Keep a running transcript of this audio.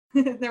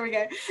There we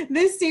go.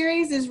 This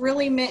series is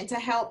really meant to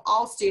help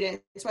all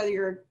students, whether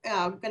you're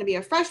going to be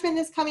a freshman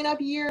this coming up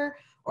year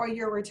or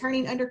you're a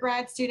returning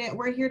undergrad student.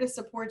 We're here to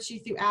support you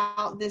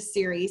throughout this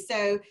series.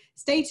 So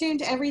stay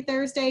tuned every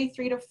Thursday,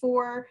 3 to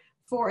 4,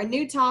 for a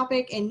new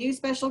topic and new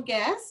special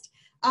guest.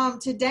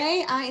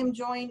 Today, I am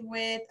joined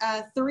with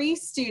 3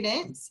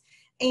 students,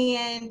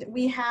 and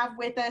we have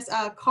with us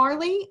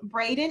Carly,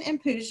 Braden,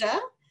 and Pooja.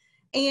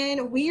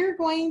 And we are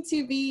going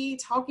to be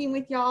talking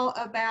with y'all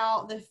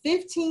about the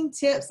 15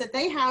 tips that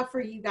they have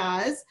for you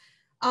guys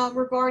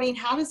regarding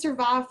how to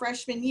survive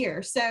freshman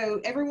year.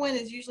 So everyone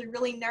is usually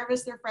really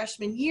nervous their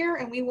freshman year,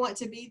 and we want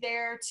to be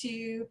there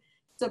to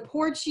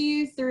support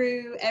you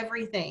through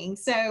everything.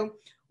 So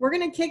we're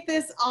going to kick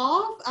this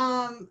off.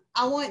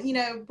 I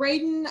want,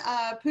 Braden,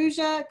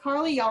 Pooja,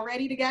 Carly, y'all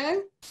ready to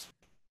go?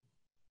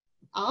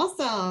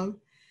 Awesome.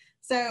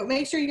 So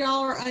make sure y'all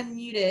are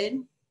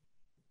unmuted,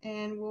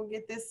 and we'll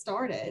get this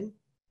started.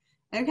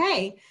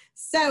 Okay,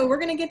 so we're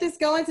going to get this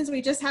going since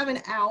we just have an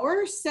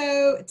hour.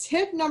 So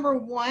tip number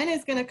 1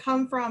 is going to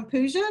come from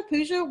Pooja.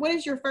 Pooja, what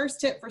is your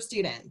first tip for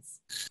students?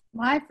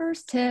 My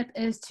first tip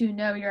is to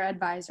know your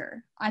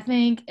advisor. I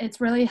think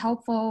it's really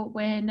helpful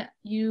when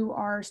you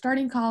are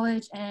starting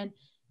college and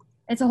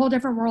it's a whole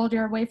different world.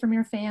 You're away from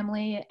your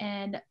family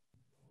and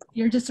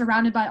you're just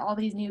surrounded by all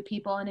these new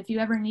people. And if you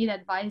ever need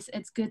advice,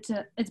 it's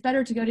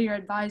better to go to your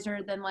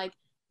advisor than like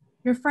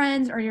your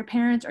friends or your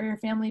parents or your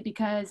family,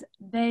 because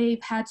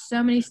they've had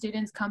so many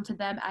students come to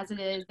them as it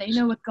is. They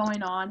know what's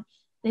going on.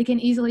 They can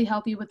easily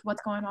help you with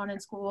what's going on in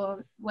school,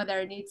 whether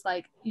it needs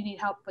you need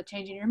help with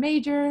changing your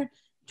major,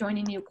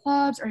 joining new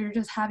clubs, or you're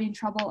just having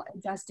trouble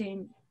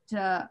adjusting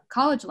to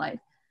college life.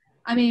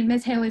 I mean,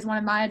 Miss Haley's one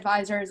of my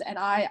advisors, and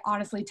I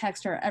honestly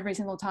text her every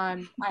single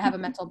time I have a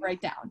mental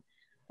breakdown.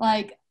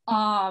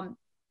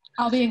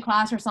 I'll be in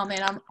class or something,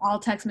 and I'll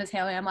text Miss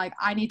Haley. I'm like,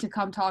 I need to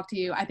come talk to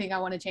you. I think I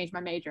want to change my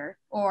major,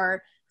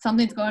 or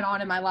something's going on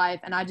in my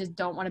life and I just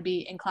don't want to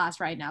be in class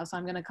right now, so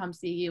I'm going to come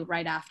see you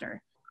right after.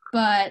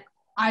 But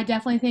I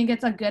definitely think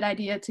it's a good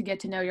idea to get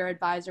to know your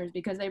advisors,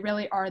 because they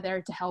really are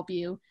there to help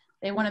you.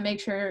 They want to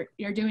make sure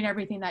you're doing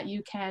everything that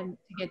you can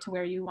to get to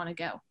where you want to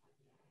go.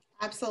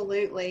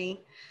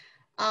 Absolutely.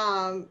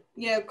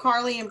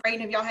 Carly and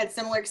Braden, have y'all had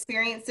similar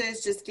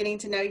experiences just getting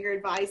to know your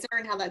advisor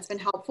and how that's been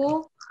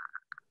helpful?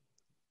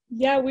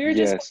 Yeah, we were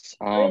just.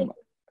 Yes. Oh,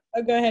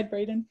 go ahead,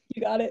 Braden.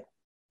 You got it.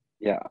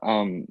 Yeah.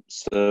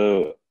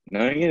 So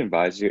knowing your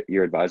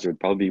advisor would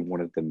probably be one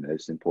of the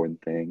most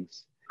important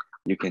things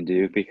you can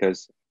do,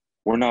 because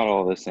we're not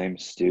all the same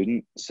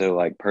student. So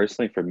like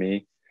personally for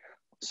me,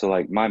 so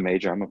like my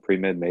major, I'm a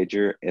pre-med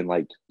major, and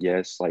like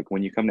yes, like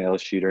when you come to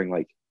LSU during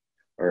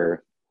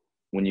or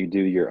when you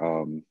do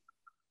your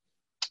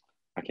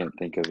I can't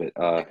think of it.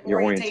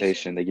 Your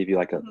orientation, they give you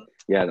like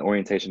the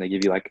orientation, they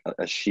give you like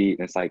a sheet,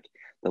 and it's like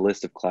the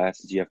list of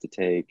classes you have to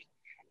take.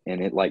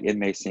 And it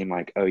may seem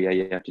like, oh yeah,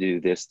 you have to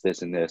do this,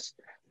 this, and this.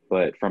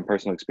 But from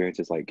personal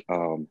experiences,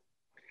 and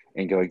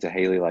going to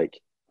Haley, like,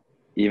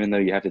 even though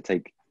you have to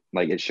take,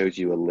 like, it shows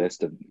you a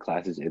list of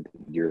classes,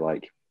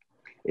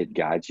 it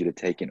guides you to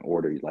take in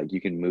order. Like,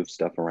 you can move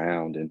stuff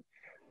around and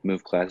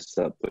move classes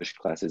up, push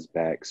classes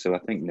back. So I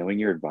think knowing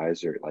your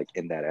advisor, like,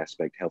 in that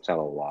aspect helps out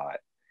a lot,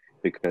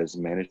 because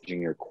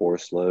managing your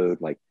course load,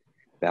 like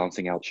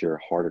balancing out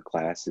your harder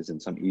classes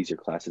and some easier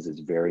classes, is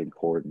very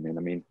important. And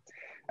I mean,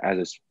 as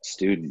a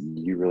student,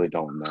 you really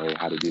don't know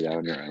how to do that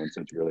on your own.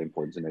 So it's really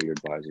important to know your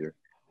advisor.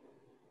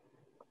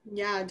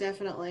 Yeah,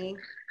 definitely.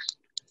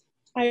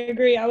 I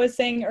agree. I was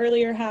saying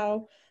earlier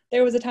how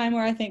there was a time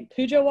where I think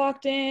Pooja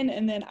walked in,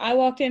 and then I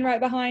walked in right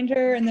behind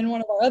her, and then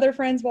one of our other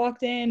friends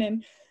walked in,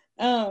 and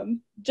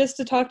just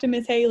to talk to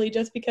Miss Haley,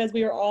 just because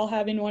we were all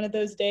having one of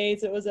those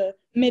days. It was a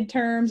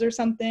midterms or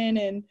something,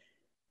 and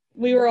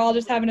we were all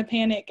just having a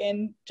panic,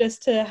 and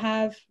just to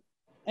have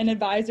an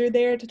advisor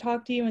there to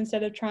talk to you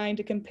instead of trying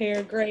to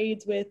compare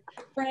grades with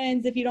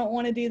friends. If you don't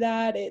want to do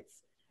that,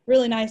 it's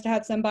really nice to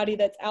have somebody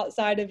that's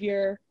outside of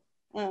your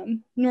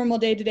normal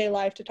day-to-day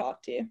life to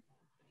talk to.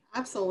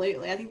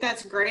 Absolutely. I think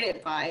that's great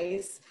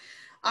advice.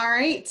 All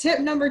right. Tip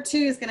number 2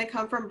 is going to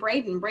come from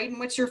Braden. Braden,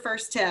 what's your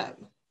first tip?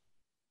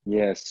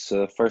 Yes.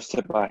 So first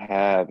tip I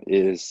have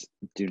is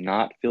do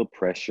not feel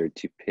pressured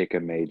to pick a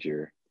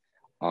major.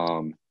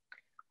 From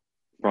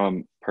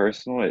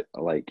personal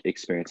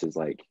experiences,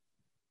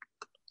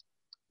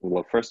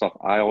 well, first off,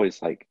 I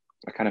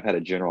kind of had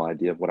a general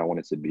idea of what I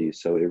wanted to be.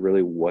 So it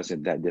really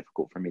wasn't that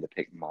difficult for me to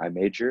pick my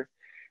major,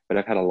 but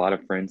I've had a lot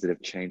of friends that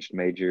have changed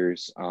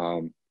majors.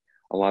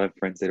 A lot of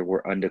friends that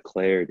were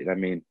undeclared. And I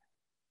mean,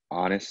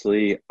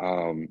 honestly,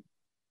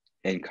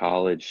 in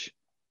college,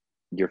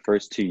 your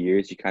first 2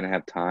 years, you kind of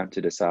have time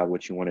to decide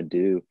what you want to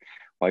do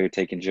while you're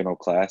taking general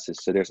classes.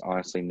 So there's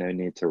honestly no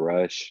need to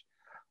rush,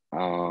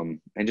 and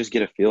just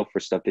get a feel for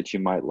stuff that you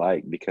might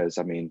like, because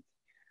I mean,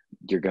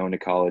 you're going to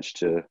college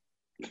to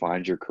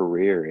find your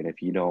career. And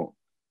if you don't,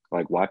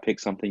 why pick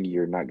something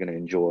you're not going to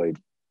enjoy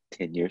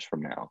 10 years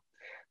from now?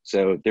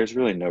 So there's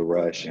really no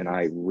rush. And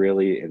I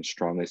really and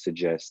strongly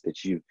suggest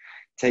that you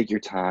take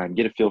your time,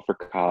 get a feel for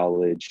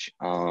college,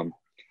 and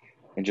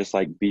and just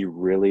like be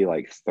really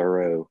like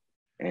thorough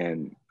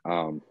and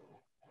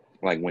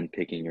like when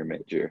picking your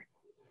major.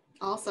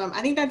 Awesome.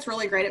 I think that's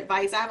really great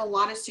advice. I have a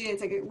lot of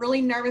students that get really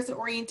nervous at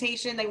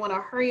orientation. They want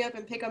to hurry up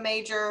and pick a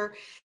major.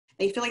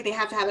 They feel like they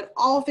have to have it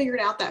all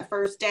figured out that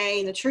first day.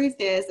 And the truth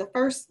is, the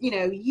first,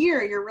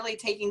 year, you're really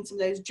taking some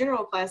of those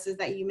general classes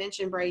that you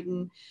mentioned,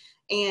 Braden.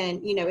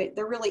 And,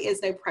 there really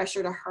is no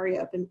pressure to hurry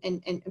up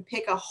and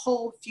pick a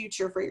whole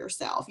future for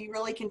yourself. You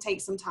really can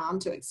take some time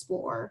to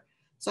explore.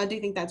 So I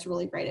do think that's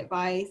really great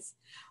advice.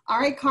 All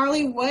right,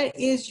 Carly, what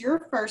is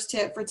your first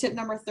tip for tip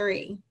number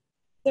 3?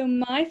 So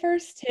my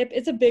first tip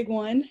is a big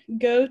one.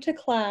 Go to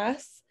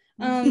class.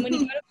 When you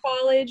go to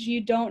college, you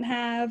don't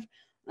have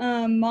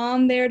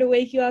mom there to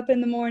wake you up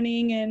in the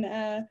morning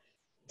and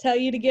tell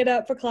you to get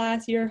up for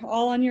class. You're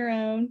all on your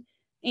own.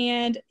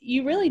 And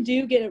you really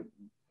do get a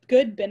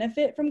good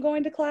benefit from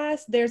going to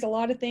class. There's a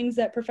lot of things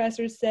that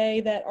professors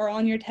say that are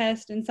on your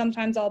test, and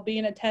sometimes I'll be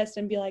in a test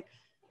and be like,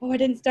 oh, I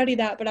didn't study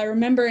that, but I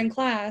remember in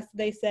class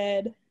they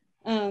said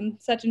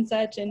such and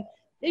such. And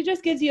it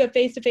just gives you a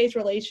face-to-face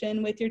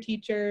relation with your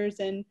teachers,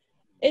 and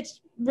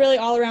it's really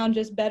all around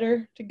just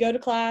better to go to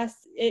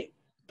class. It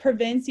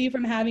prevents you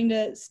from having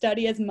to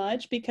study as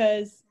much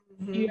because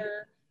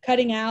you're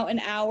cutting out an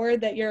hour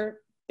that you're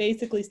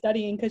basically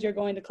studying because you're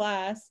going to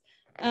class.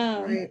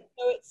 Right.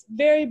 So it's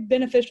very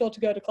beneficial to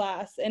go to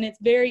class, and it's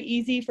very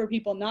easy for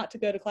people not to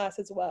go to class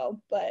as well,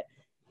 but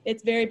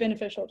it's very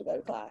beneficial to go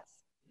to class.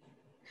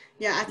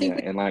 Yeah, I think.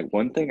 And like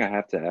one thing I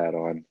have to add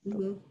on.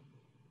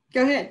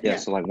 Go ahead. Yeah,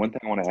 so like one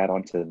thing I want to add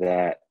on to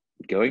that,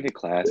 going to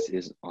class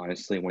is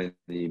honestly one of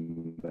the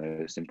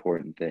most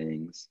important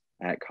things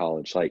at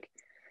college. Like,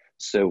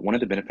 so one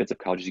of the benefits of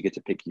college is you get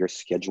to pick your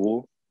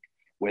schedule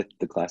with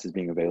the classes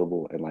being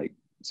available. And like,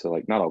 so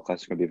like not all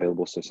classes are going to be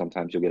available. So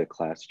sometimes you'll get a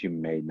class that you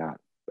may not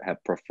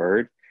have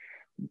preferred.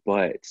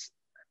 But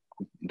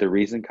the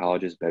reason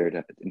college is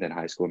better than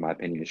high school, in my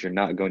opinion, is you're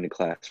not going to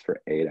class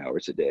for 8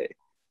 hours a day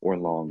or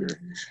longer.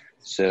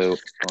 So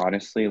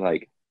honestly,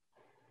 like,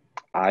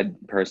 I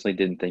personally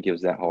didn't think it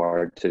was that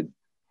hard to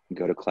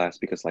go to class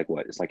because like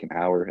it's like an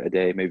hour a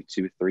day, maybe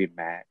 2, 3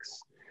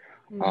 max.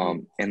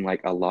 And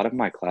like a lot of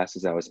my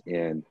classes I was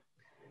in,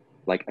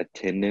 like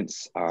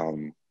attendance,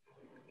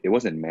 it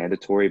wasn't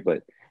mandatory,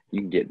 but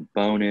you can get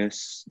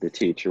bonus. The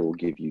teacher will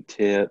give you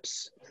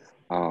tips.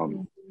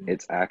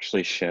 It's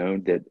actually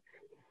shown that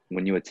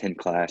when you attend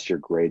class, your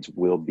grades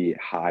will be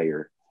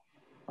higher.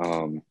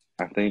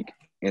 I think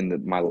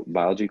in my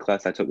biology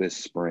class I took this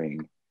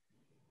spring,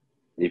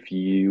 if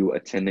you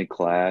attended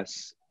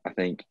class, I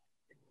think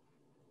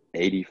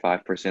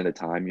 85% of the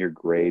time your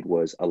grade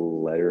was a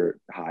letter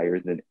higher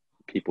than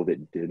people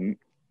that didn't.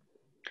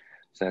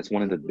 So that's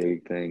one of the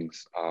big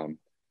things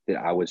that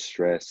I would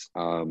stress.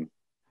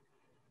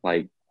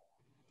 Like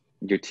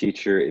your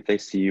teacher, if they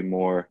see you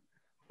more,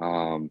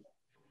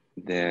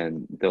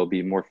 then they'll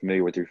be more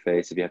familiar with your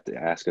face. If you have to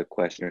ask a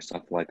question or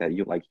something like that,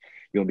 you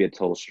won't be a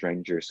total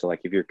stranger. So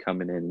like if you're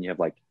coming in and you have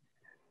like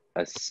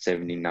a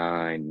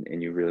 79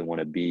 and you really want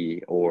to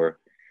be, or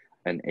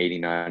an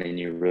 89 and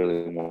you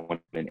really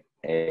want an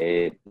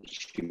A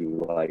that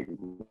you like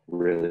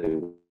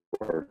really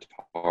worked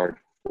hard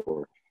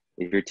for.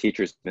 If your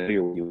teacher is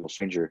familiar with you, a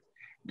stranger,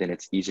 then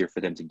it's easier for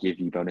them to give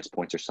you bonus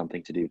points or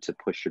something to do to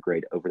push your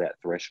grade over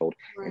that threshold,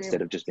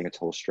 instead of just being a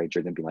total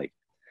stranger, then be like,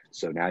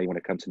 so now you want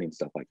to come to me and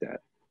stuff like that.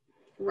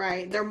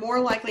 Right. They're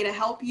more likely to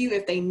help you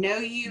if they know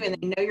you and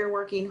they know you're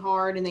working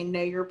hard and they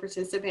know you're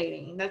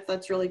participating.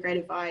 That's really great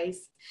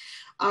advice.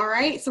 All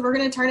right. So we're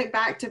going to turn it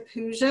back to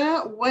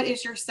Pooja. What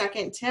is your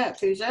second tip,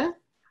 Pooja?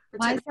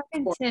 My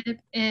second tip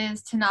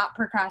is to not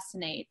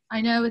procrastinate.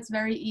 I know it's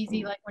very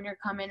easy, like when you're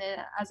coming in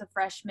as a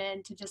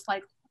freshman, to just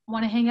like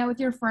want to hang out with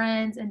your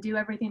friends and do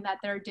everything that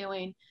they're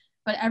doing.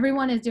 But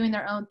everyone is doing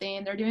their own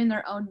thing. They're doing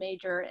their own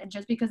major. And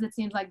just because it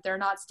seems like they're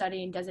not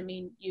studying doesn't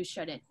mean you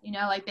shouldn't.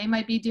 Like they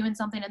might be doing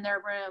something in their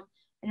room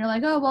and you're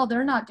like, oh, well,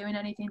 they're not doing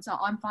anything, so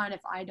I'm fine if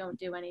I don't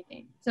do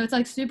anything. So it's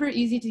like super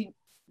easy to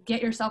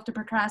get yourself to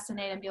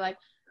procrastinate and be like,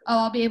 oh,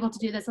 I'll be able to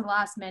do this at the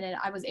last minute.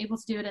 I was able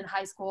to do it in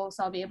high school,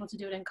 so I'll be able to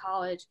do it in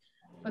college.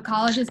 But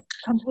college is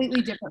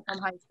completely different from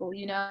high school,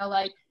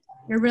 like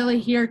you're really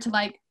here to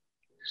like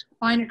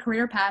find a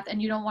career path,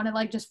 and you don't want to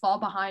like just fall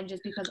behind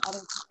just because other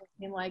people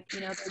seem like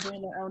they're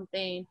doing their own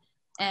thing,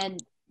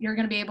 and you're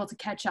going to be able to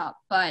catch up,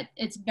 but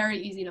it's very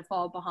easy to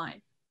fall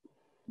behind.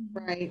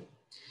 Right.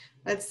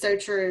 That's so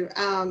true.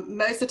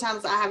 Most of the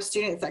times I have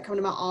students that come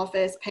to my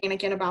office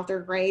panicking about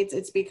their grades.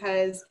 It's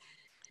because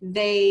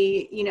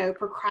they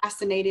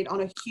procrastinated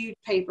on a huge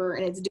paper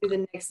and it's due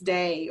the next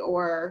day,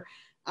 or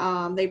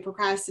they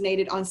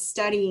procrastinated on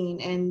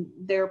studying and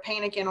they're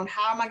panicking on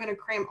how am I going to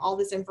cram all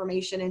this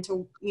information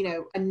into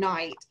a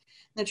night.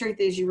 The truth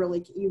is you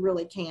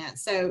really can't.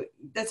 So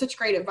that's such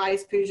great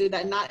advice, Pooja,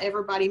 that not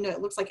everybody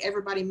it looks like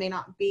everybody may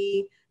not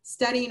be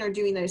studying or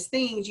doing those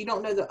things. You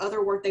don't know the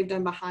other work they've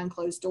done behind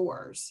closed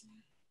doors.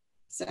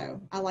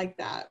 So I like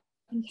that.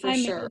 And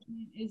time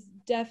management is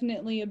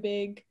definitely a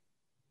big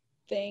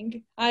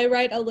thing. I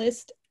write a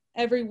list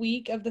every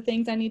week of the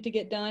things I need to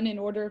get done in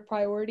order of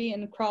priority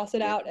and cross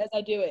it out as I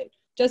do it.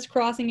 just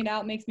crossing it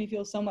out makes me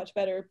feel so much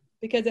better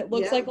because it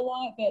looks like a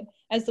lot, but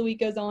as the week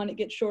goes on, it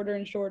gets shorter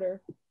and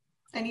shorter.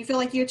 And you feel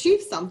like you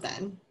achieved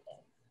something.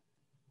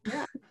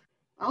 Yeah.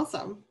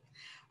 Awesome.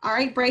 All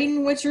right,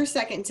 Braden, what's your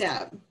second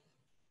tip?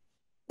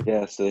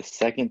 Yeah, so the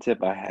second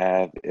tip I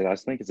have, and I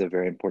think it's a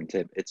very important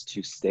tip, it's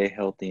to stay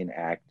healthy and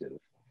active.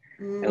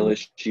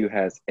 LSU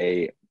has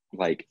a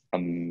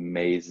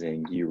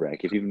amazing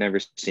UREC. If you've never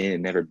seen it,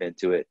 never been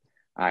to it,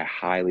 I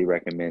highly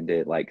recommend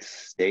it. Like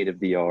state of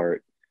the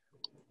art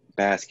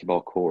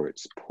basketball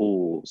courts,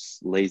 pools,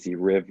 lazy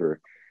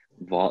river,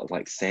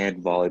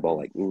 sand volleyball,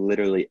 like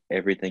literally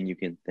everything you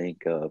can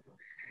think of.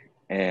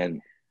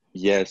 And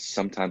yes,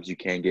 sometimes you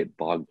can get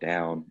bogged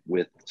down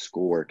with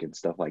schoolwork and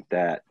stuff like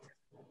that.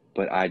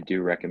 But I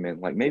do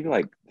recommend maybe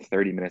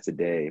 30 minutes a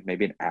day,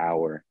 maybe an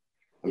hour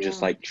of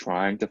just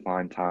trying to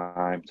find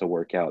time to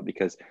work out,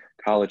 because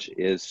college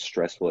is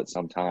stressful at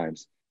some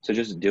times. So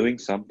just doing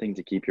something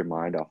to keep your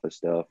mind off of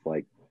stuff.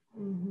 You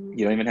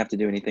don't even have to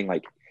do anything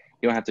you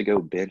don't have to go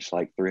bench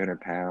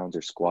 300 pounds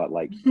or squat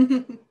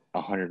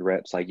 100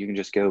 reps. You can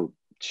just go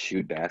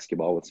shoot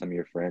basketball with some of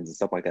your friends and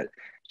stuff like that.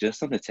 Just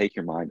something to take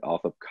your mind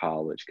off of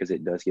college, because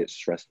it does get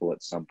stressful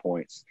at some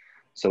points.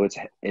 So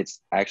it's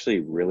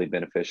actually really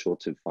beneficial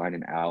to find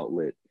an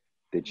outlet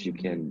that you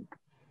can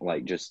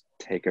just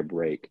take a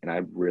break. And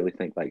I really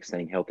think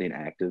staying healthy and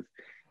active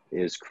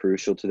is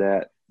crucial to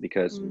that,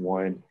 because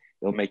one,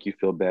 it'll make you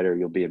feel better.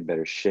 You'll be in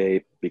better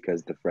shape,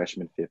 because the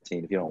freshman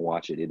 15, if you don't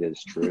watch it, it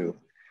is true.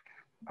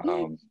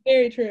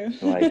 Very true.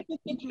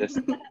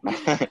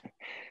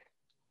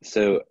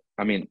 So,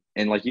 I mean,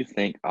 and you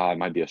think, it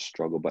might be a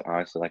struggle, but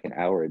honestly, an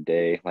hour a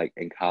day,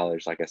 in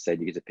college, like I said,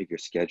 you get to pick your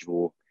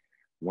schedule.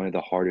 One of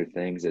the harder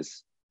things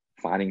is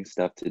finding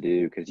stuff to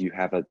do, because you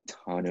have a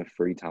ton of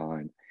free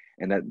time.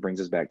 And that brings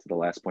us back to the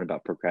last point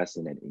about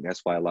procrastinating.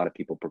 That's why a lot of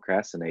people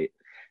procrastinate,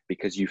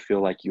 because you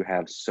feel like you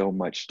have so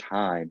much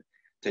time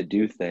to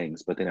do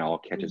things, but then it all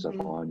catches up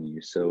on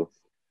you. So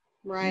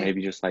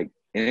maybe just and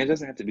it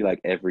doesn't have to be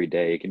every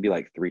day. It can be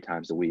 3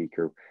 times a week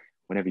or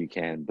whenever you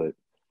can. But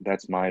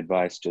that's my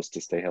advice, just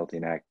to stay healthy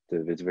and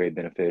active. It's very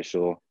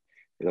beneficial.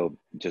 It'll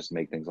just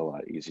make things a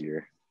lot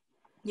easier.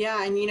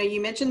 Yeah, and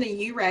you mentioned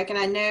the UREC, and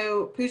I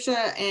know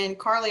Pusha and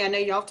Carly, I know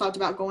y'all have talked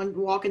about going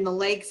walking the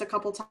lakes a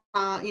couple times.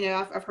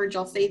 I've heard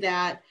y'all say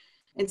that.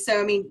 And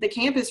so, I mean, the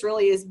campus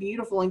really is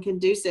beautiful and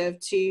conducive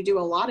to do a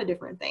lot of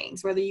different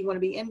things, whether you want to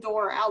be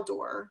indoor or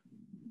outdoor.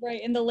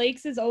 Right, and the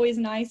lakes is always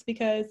nice,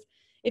 because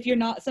if you're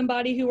not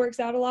somebody who works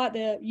out a lot,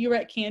 the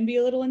UREC can be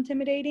a little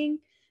intimidating.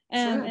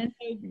 And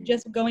so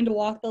just going to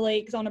walk the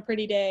lakes on a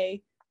pretty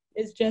day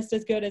is just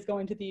as good as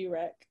going to the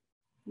UREC.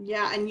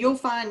 Yeah, and you'll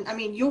find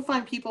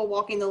people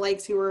walking the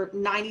lakes who are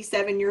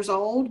 97 years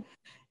old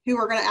who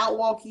are going to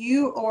outwalk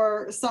you,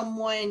 or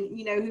someone,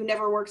 who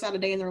never works out a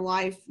day in their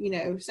life,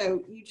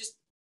 so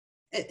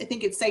I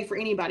think it's safe for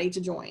anybody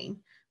to join,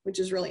 which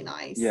is really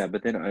nice. Yeah,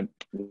 but then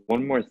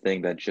one more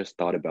thing that I just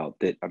thought about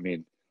that, I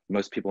mean,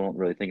 most people don't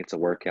really think it's a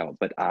workout,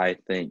 but I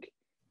think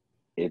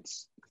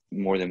it's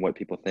more than what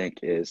people think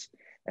is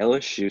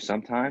LSU.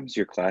 Sometimes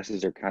your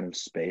classes are kind of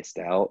spaced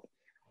out.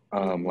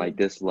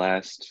 This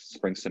last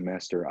spring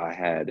semester, I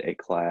had a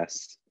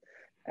class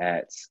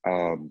at,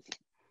 I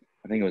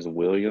think it was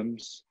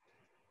Williams.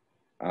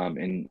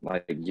 And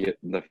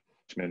the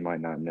freshmen might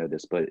not know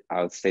this, but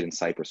I stayed in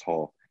Cypress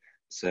Hall.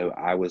 So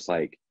I was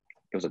it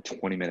was a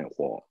 20-minute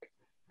walk.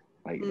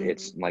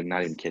 It's not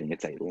even kidding.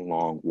 It's a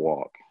long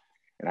walk.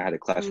 And I had a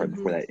class right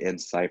before that in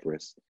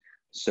Cypress.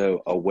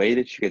 So a way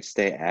that you could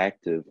stay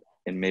active,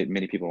 and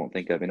many people don't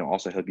think of, and it'll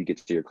also help you get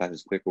to your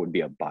classes quicker, would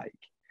be a bike.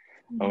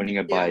 Owning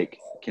a bike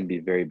can be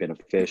very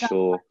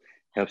beneficial,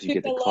 helps you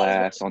get to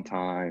class on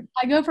time.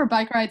 I go for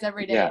bike rides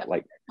every day. Yeah,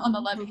 on the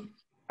levee.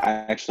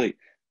 I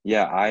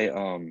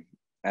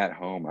at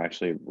home, I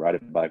actually ride a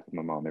bike with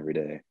my mom every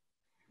day.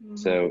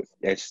 So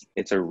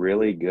it's a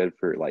really good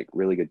for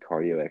really good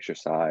cardio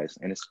exercise.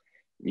 And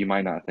you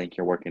might not think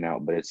you're working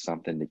out, but it's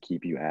something to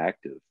keep you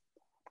active.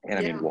 And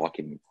I mean,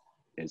 walking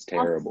is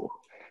terrible.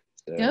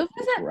 So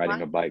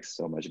riding a bike's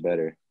so much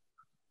better.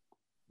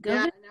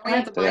 Now we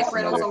have the bike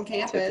rentals on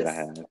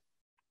campus.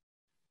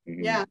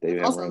 Yeah, they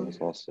have awesome. rentals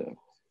also.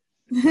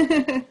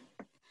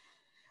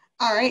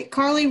 All right,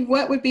 Carly,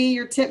 what would be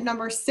your tip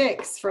number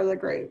 6 for the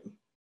group?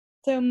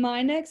 So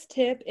my next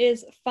tip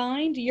is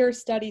find your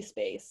study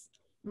space.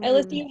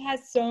 LSU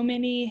has so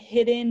many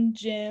hidden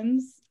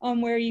gems on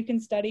where you can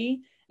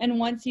study. And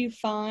once you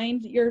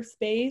find your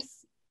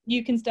space,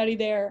 you can study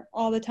there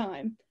all the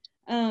time.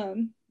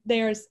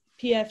 There's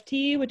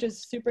PFT, which is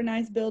a super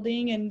nice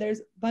building, and there's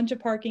a bunch of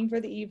parking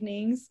for the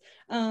evenings.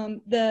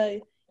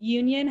 The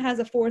Union has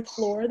a 4th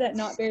floor that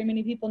not very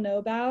many people know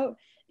about.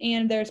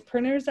 And there's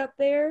printers up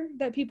there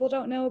that people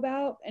don't know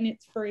about, and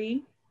it's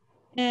free.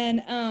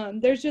 And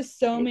there's just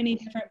so many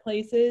different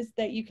places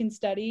that you can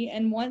study.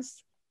 And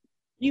once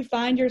you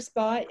find your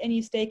spot and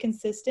you stay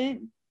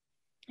consistent,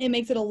 it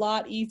makes it a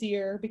lot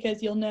easier,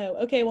 because you'll know,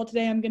 okay, well,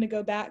 today I'm going to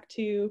go back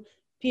to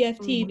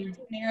PFT,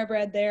 Panera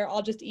Bread there.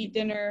 I'll just eat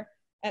dinner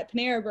at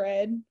Panera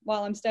Bread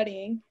while I'm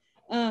studying.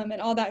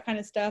 and all that kind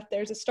of stuff.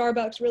 There's a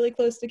Starbucks really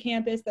close to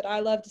campus that I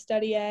love to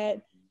study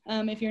at.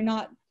 If you're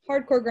not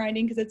hardcore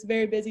grinding, because it's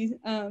very busy,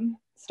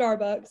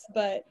 Starbucks,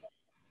 but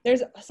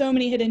there's so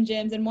many hidden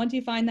gems. And once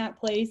you find that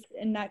place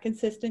and that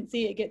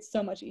consistency, it gets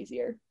so much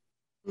easier.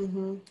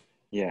 Mm-hmm.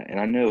 Yeah, and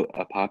I know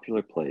a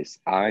popular place.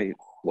 I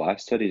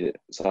studied it,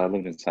 so I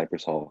lived in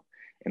Cypress Hall,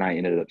 and I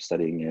ended up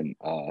studying in.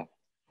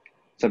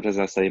 Sometimes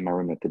I study in my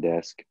room at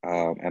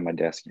my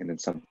desk, and then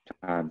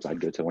sometimes I'd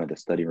go to one of the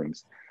study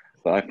rooms.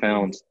 But I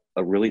found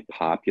a really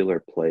popular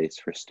place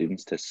for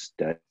students to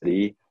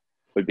study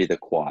would be the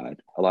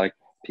quad. A lot of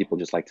people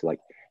just like to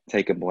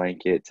take a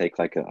blanket, take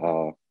like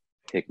a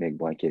picnic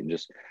blanket, and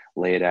just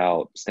lay it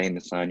out, stay in the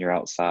sun. You're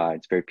outside.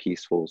 It's very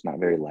peaceful. It's not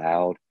very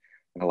loud,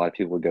 and a lot of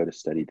people would go to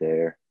study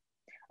there.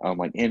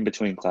 Like in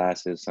between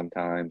classes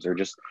sometimes, or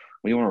just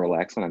when you want to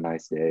relax on a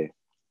nice day.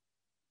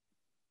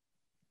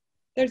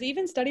 There's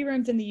even study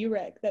rooms in the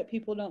UREC that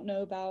people don't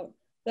know about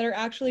that are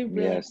actually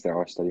really Yes, there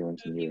are study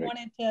rooms in if the you UREC.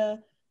 wanted to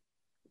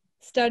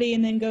study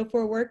and then go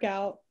for a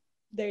workout,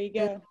 there you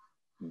go.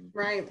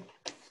 Right.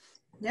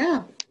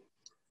 Yeah.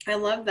 I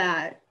love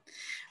that.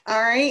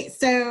 All right.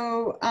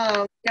 So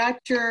got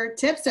your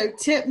tip. So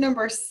tip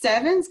number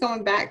 7 is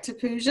going back to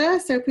Pooja.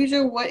 So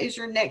Pooja, what is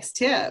your next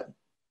tip?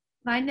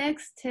 My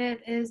next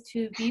tip is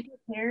to be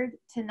prepared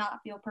to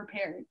not feel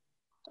prepared.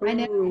 Ooh. I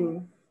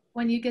know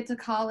when you get to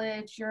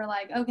college, you're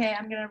like, okay,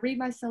 I'm going to read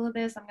my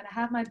syllabus. I'm going to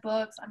have my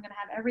books. I'm going to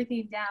have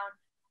everything down.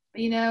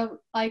 But,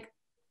 like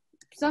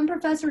some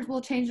professors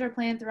will change their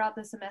plan throughout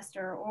the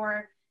semester,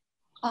 or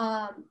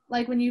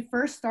like when you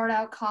first start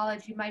out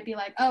college, you might be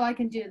like, oh, I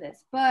can do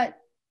this. But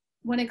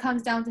when it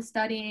comes down to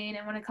studying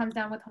and when it comes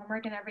down with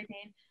homework and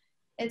everything,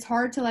 it's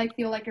hard to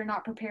feel like you're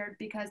not prepared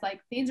because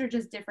things are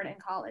just different in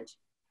college.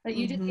 But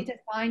you just need to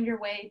find your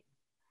way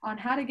on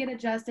how to get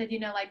adjusted.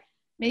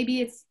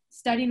 Maybe it's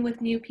studying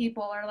with new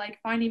people, or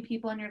finding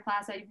people in your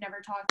class that you've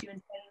never talked to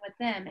and studying with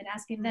them and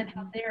asking them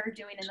how they're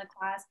doing in the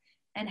class,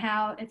 and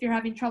how, if you're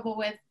having trouble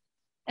with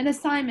an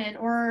assignment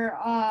or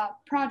a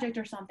project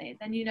or something,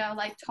 then,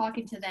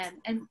 talking to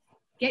them and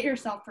get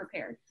yourself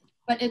prepared.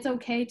 But it's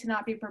okay to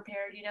not be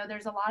prepared.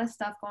 There's a lot of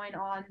stuff going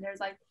on. There's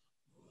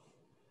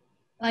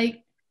I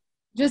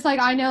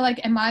know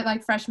in my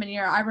freshman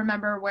year, I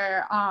remember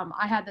where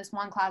I had this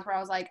one class where I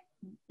was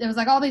there was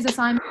all these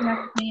assignments and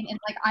everything, and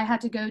I had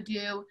to go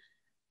do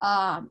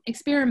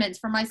experiments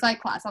for my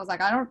psych class. I was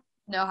I don't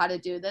know how to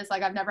do this.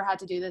 I've never had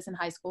to do this in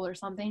high school or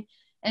something.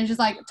 And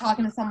just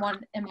talking to someone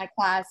in my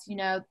class,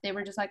 they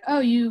were just oh,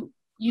 you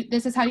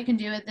this is how you can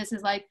do it. This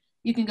is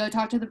you can go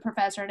talk to the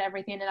professor and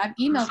everything. And I've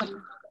emailed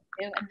them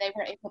too, and they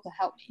were able to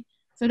help me.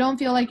 So don't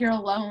feel like you're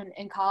alone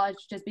in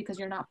college just because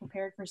you're not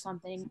prepared for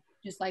something.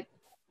 Just it's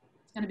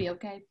gonna be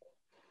okay.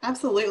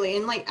 Absolutely.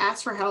 And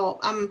ask for help.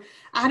 I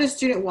had a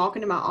student walk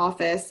into my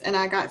office, and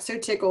I got so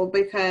tickled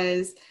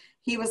because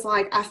he was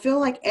I feel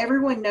like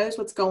everyone knows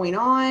what's going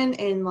on,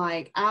 and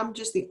I'm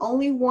just the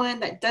only one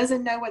that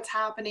doesn't know what's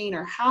happening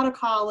or how to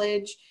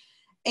college.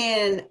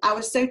 And I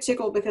was so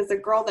tickled because the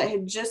girl that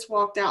had just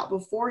walked out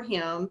before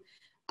him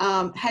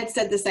had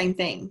said the same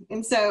thing.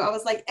 And so I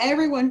was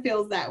everyone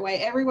feels that way.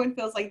 Everyone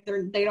feels like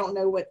they don't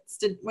know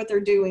what they're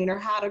doing or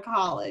how to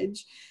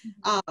college.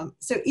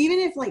 So even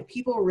if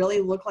people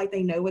really look like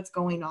they know what's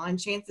going on,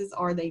 chances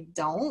are they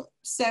don't.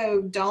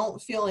 So don't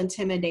feel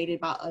intimidated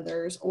by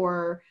others,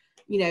 or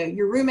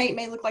your roommate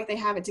may look like they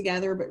have it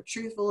together, but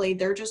truthfully,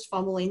 they're just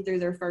fumbling through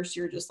their first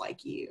year just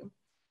like you.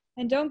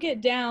 And don't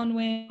get down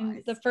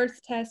when the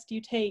first test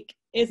you take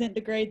isn't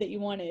the grade that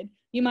you wanted.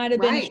 You might have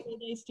been a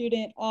straight A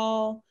student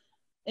all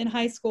in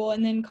high school,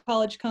 and then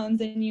college comes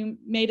and you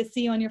made a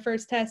C on your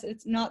first test.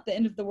 It's not the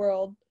end of the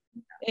world.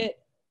 It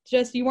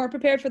just, you weren't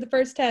prepared for the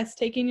first test.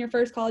 Taking your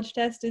first college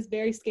test is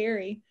very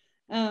scary.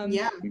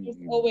 There's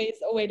always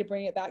a way to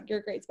bring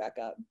your grades back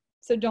up.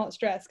 So don't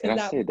stress.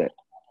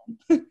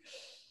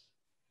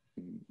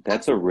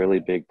 That's a really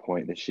big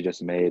point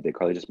that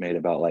Carly just made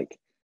about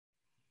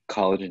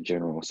college in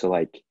general. So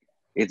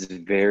it's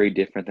very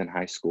different than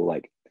high school.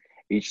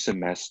 Each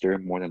semester,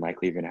 more than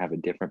likely, you're going to have a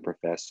different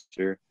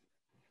professor.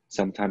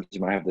 Sometimes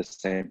you might have the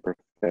same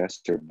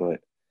professor,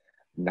 but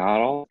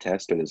not all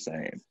tests are the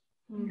same.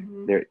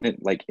 They're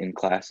in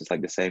classes,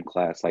 the same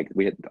class.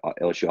 We had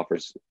LSU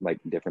offers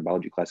different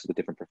biology classes with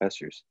different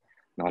professors.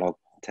 Not all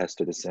tests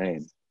are the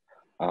same.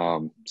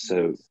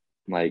 So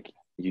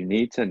you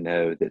need to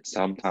know that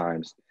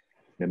sometimes,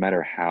 no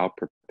matter how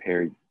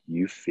prepared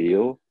you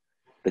feel,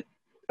 the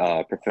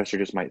professor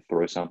just might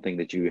throw something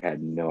that you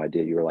had no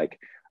idea. You were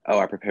oh,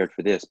 I prepared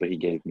for this, but he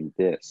gave me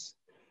this,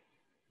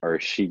 or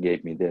she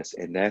gave me this.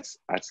 And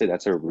I'd say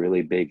that's a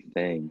really big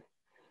thing,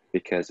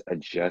 because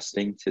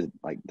adjusting to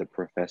the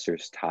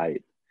professor's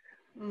type,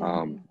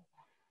 the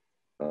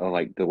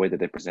way that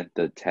they present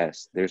the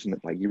test, there's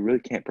you really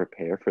can't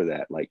prepare for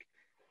that.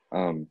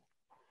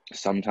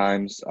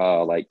 Sometimes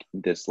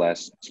this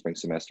last spring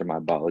semester, my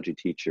biology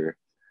teacher,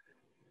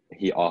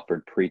 he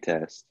offered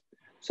pre-test,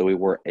 so we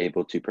were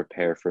able to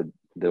prepare for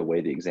the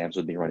way the exams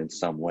would be run in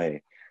some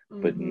way.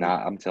 But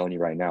I'm telling you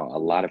right now, a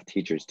lot of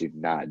teachers do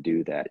not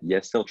do that.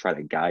 Yes, they'll try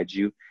to guide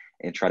you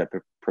and try to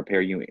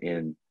prepare you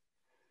in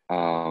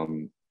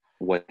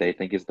what they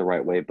think is the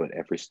right way, but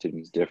every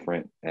student's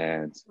different,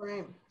 and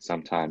Right.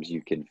 sometimes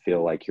you can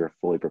feel like you're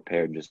fully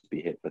prepared and just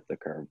be hit with the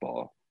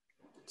curveball.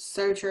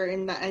 So true.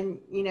 And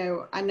you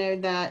know, I know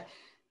that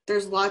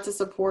there's lots of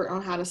support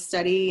on how to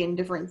study and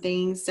different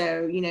things.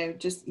 So, you know,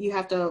 just you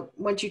have to,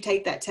 once you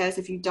take that test,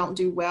 if you don't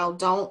do well,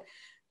 don't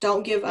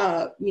give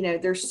up. You know,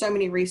 there's so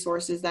many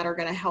resources that are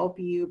going to help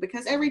you,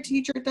 because every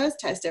teacher does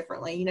test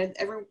differently. You know,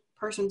 every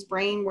person's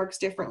brain works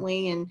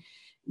differently and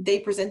they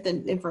present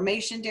the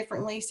information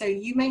differently. So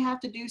you may have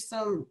to do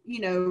some, you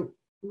know,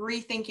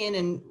 rethinking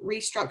and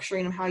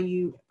restructuring of how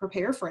you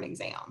prepare for an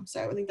exam.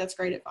 So I think that's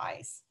great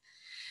advice.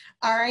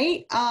 All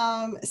right.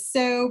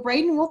 So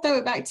Braden, we'll throw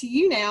it back to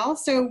you now.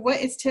 So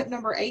what is tip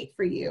number 8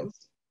 for you?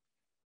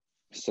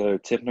 So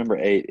tip number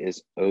 8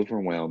 is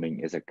overwhelming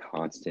is a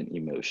constant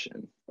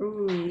emotion.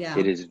 Ooh, yeah.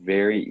 It is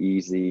very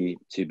easy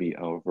to be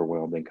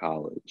overwhelmed in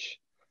college,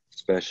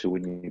 especially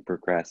when you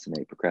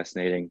procrastinate.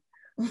 Procrastinating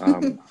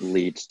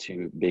leads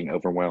to being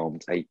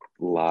overwhelmed a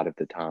lot of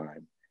the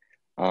time.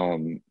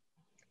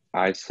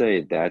 I'd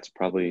say that's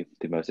probably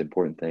the most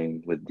important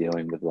thing with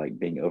dealing with like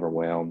being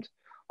overwhelmed.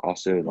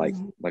 Also, like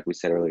we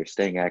said earlier,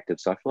 staying active.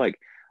 So I feel like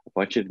a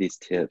bunch of these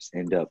tips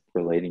end up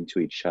relating to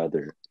each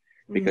other,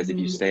 because if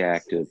you stay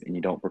active and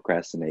you don't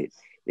procrastinate,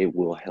 it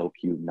will help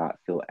you not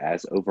feel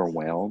as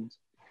overwhelmed.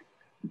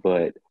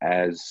 But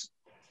as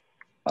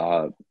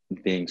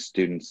being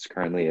students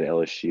currently at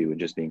LSU and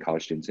just being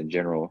college students in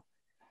general,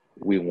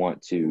 we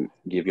want to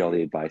give you all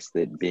the advice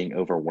that being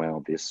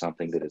overwhelmed is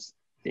something that is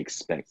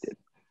expected.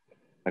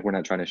 Like, we're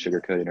not trying to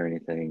sugarcoat it or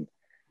anything.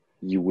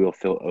 You will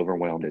feel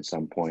overwhelmed at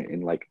some point,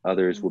 and like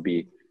others will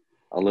be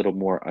a little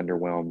more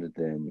underwhelmed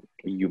than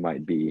you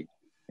might be.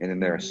 And then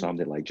there are some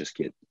that like just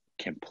get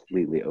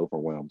completely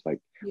overwhelmed. Like,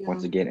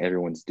 once again,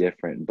 everyone's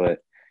different, but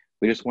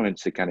we just wanted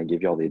to kind of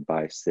give you all the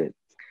advice that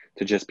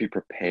to just be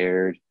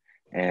prepared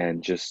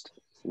and just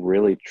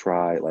really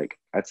try. Like,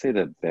 I'd say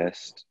the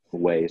best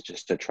way is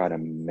just to try to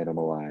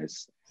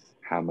minimize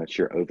how much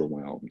you're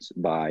overwhelmed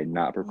by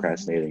not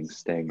procrastinating,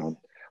 staying on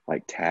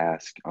like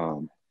task,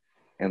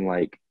 and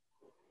like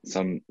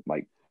some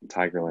like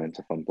Tigerland's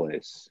a fun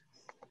place.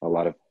 A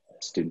lot of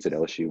students at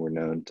LSU were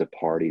known to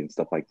party and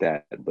stuff like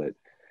that, but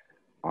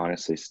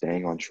honestly,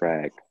 staying on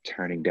track,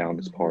 turning down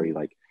this party,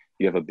 like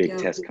you have a big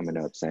test coming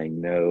up,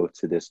 saying no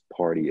to this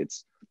party,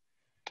 it's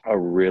a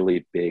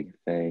really big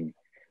thing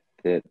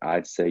that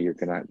I'd say you're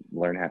gonna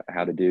learn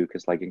how to do,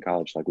 because like in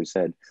college, like we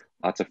said,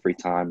 lots of free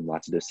time,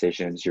 lots of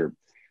decisions.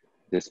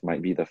 This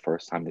might be the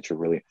first time that you're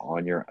really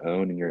on your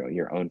own and you're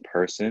your own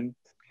person.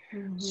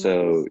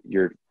 So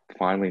you're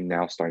finally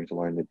now starting to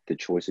learn that the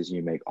choices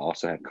you make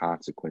also have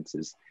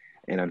consequences.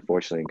 And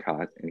unfortunately,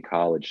 in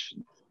college,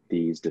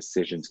 these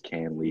decisions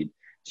can lead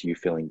to you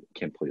feeling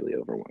completely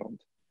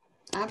overwhelmed.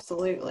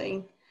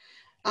 Absolutely.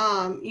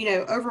 You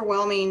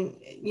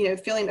know,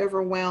 feeling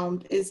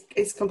overwhelmed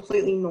is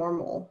completely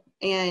normal.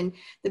 And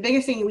the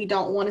biggest thing we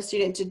don't want a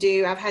student to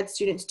do, I've had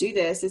students do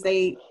this, is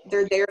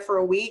they're there for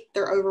a week,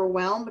 they're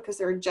overwhelmed because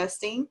they're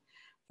adjusting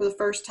for the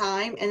first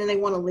time, and then they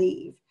want to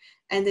leave.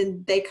 And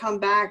then they come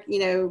back, you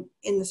know,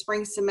 in the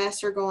spring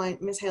semester going,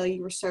 Miss Haley,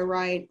 you were so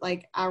right.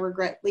 Like, I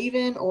regret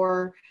leaving,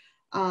 or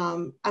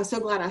I'm so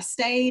glad I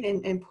stayed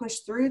and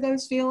pushed through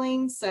those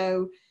feelings.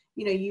 So,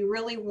 you know, you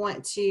really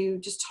want to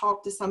just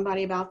talk to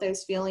somebody about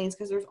those feelings,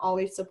 because there's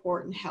always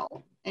support and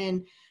help.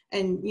 And,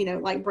 you know,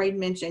 like Braden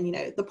mentioned, you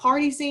know, the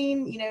party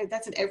scene, you know,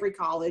 that's at every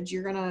college.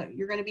 You're going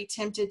to be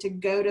tempted to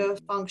go to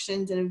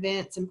functions and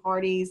events and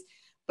parties,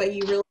 but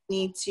you really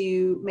need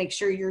to make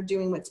sure you're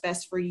doing what's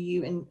best for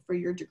you and for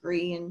your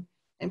degree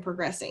and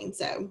progressing.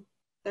 So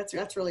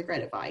that's really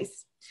great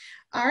advice.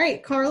 All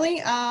right,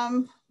 Carly,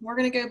 we're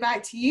going to go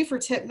back to you for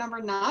tip number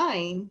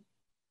 9.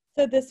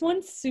 So this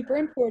one's super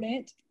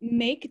important.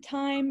 Make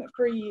time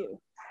for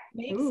you.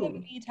 Make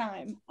some me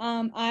time.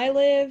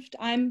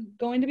 I'm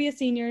going to be a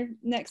senior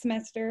next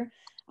semester.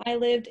 I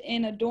lived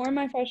in a dorm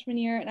my freshman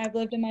year, and I've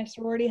lived in my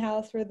sorority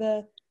house for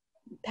the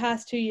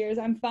past 2 years.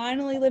 I'm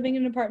finally living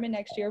in an apartment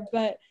next year,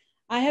 but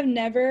I have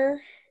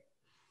never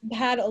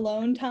had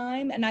alone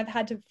time, and I've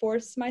had to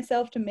force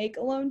myself to make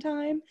alone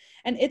time.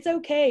 And it's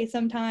okay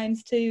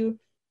sometimes to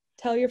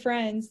tell your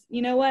friends,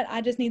 you know what,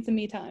 I just need some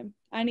me time.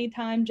 I need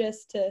time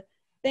just to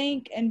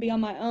think and be on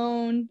my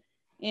own,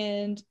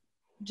 and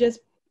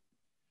just,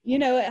 you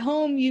know, at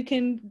home you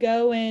can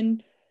go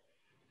in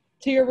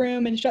to your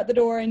room and shut the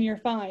door and you're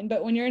fine.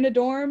 But when you're in a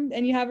dorm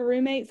and you have a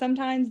roommate,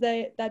 sometimes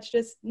that's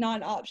just not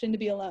an option to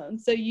be alone.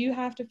 So you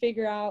have to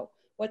figure out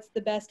what's the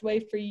best way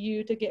for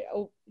you to get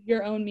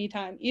your own me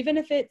time. Even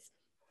if it's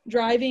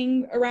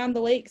driving around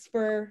the lakes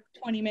for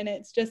 20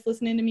 minutes, just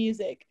listening to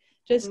music,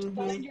 just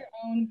find your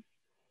own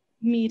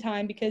me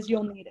time, because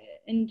you'll need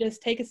it. And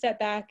just take a step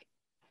back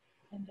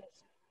and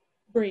just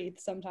breathe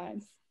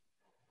sometimes.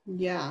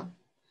 Yeah.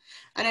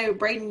 I know,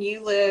 Braden,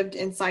 you lived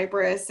in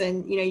Cyprus,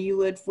 and, you know, you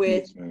lived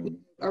with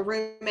a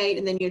roommate,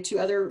 and then you had 2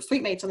 other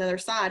suite mates on the other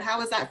side. How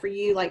was that for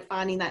you, like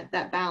finding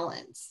that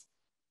balance?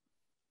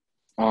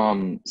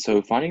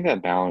 So finding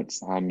that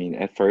balance, I mean,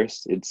 at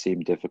first it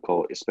seemed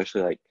difficult,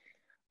 especially like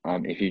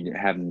if you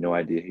have no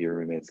idea who your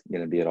roommate's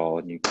gonna be at all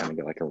and you kind of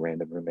get like a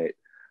random roommate.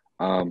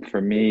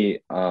 For me,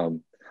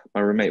 my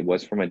roommate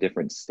was from a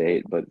different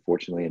state, but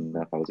fortunately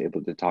enough, I was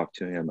able to talk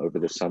to him over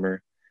the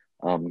summer,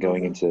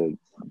 going Mhm. into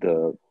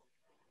the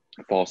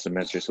fall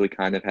semester. So we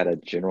kind of had a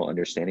general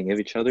understanding of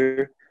each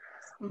other,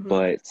 Mhm.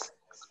 but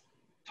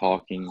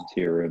talking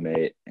to your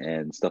roommate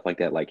and stuff like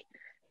that, like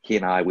he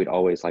and I, we'd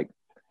always like,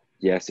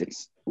 yes,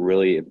 it's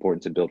really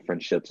important to build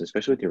friendships,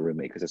 especially with your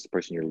roommate, because it's the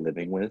person you're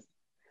living with.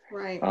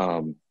 Right.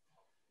 Um,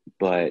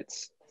 but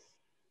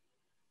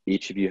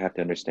each of you have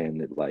to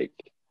understand that like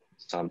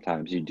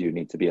sometimes you do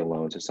need to be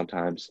alone. So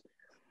sometimes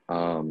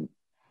um,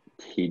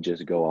 he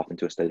just go off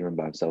into a study room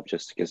by himself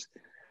just because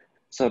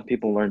some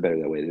people learn better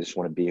that way. They just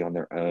want to be on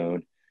their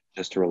own,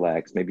 just to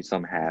relax. Maybe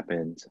something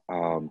happened.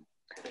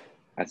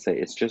 I'd say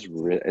it's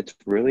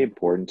really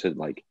important to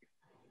like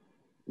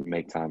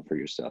make time for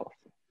yourself.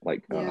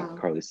 Like Yeah.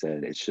 Carly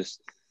said, it's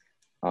just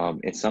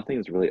it's something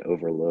that's really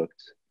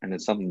overlooked, and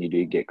it's something you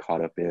do get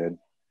caught up in.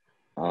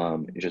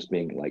 Just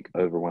being like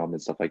overwhelmed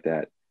and stuff like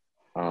that.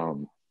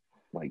 Um,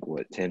 like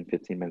what 10,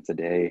 15 minutes a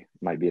day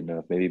might be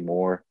enough, maybe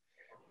more.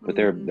 But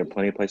there are Mhm.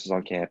 plenty of places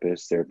on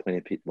campus. There are plenty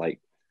of like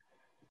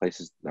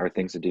places or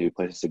things to do,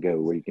 places to go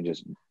where you can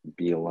just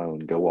be alone.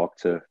 Go walk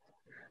to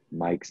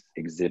Mike's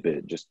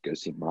exhibit. Just go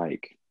see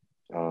Mike.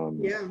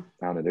 Yeah.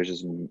 I don't know. There's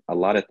just a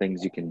lot of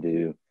things you can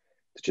do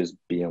to just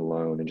be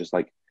alone and just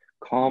like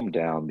calm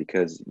down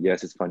because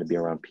yes, it's fun to be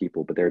around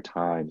people, but there are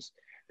times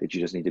that you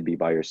just need to be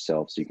by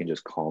yourself so you can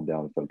just calm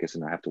down and focus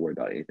and not have to worry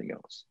about anything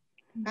else.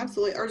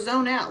 Absolutely. Or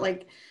zone out.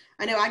 Like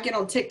I know I get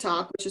on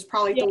TikTok, which is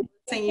probably Yeah, the worst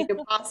thing you could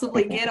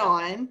possibly get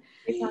on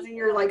because then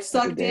you're like That's a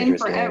sucked in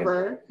dangerous game.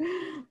 forever.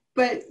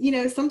 But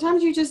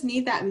sometimes you just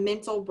need that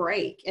mental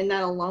break and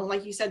that alone,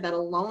 like you said, that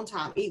alone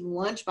time, eat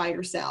lunch by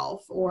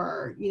yourself.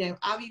 Or,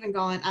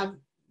 I've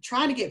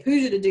tried to get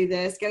Pooja to do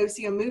this, go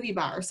see a movie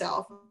by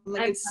herself. I'm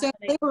like, I've it's done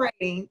so it.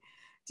 liberating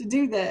to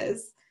do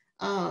this.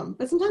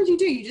 But sometimes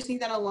you just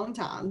need that alone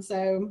time.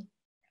 So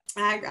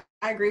I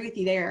agree with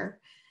you there.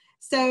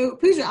 So,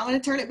 Pooja, I'm going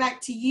to turn it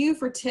back to you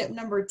for tip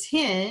number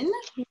 10.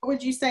 What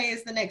would you say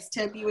is the next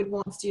tip you would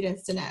want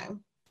students to know?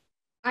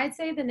 I'd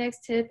say the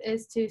next tip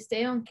is to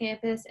stay on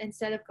campus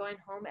instead of going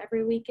home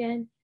every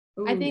weekend.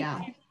 I Oh, think yeah.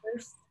 when you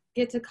first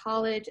get to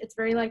college, it's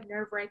very like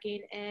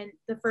nerve-wracking, and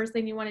the first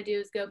thing you want to do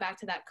is go back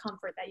to that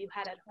comfort that you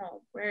had at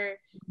home, where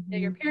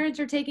your parents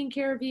are taking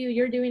care of you,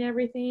 you're doing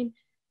everything,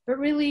 but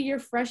really your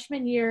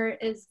freshman year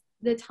is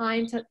the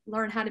time to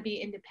learn how to be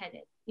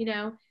independent.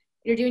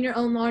 You're doing your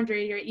own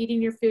laundry, you're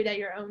eating your food at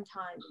your own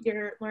time,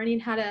 you're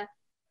learning how to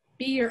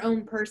be your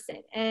own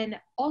person. And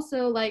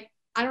also, like,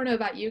 I don't know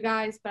about you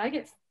guys, but I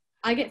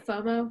get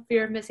FOMO,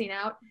 fear of missing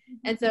out.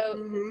 And so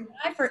Mm-hmm.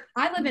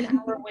 I live an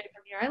hour away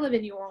from here. I live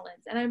in New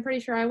Orleans, and I'm pretty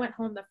sure I went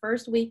home the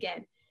first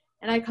weekend,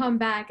 and I come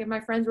back, and my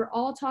friends were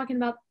all talking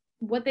about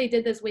what they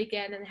did this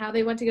weekend and how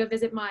they went to go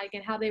visit Mike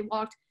and how they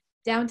walked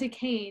down to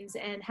Canes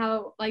and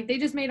how like they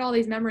just made all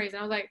these memories. And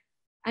I was like,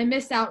 I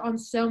missed out on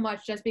so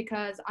much just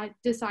because I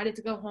decided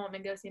to go home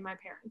and go see my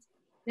parents.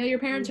 Your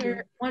parents Mm-hmm.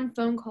 are one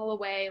phone call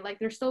away. Like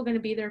they're still going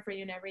to be there for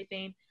you and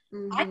everything.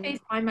 I Mm-hmm.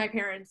 FaceTime my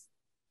parents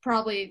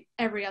probably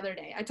every other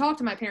day. I talk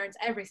to my parents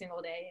every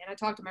single day, and I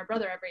talk to my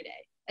brother every day.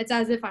 It's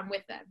as if I'm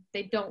with them.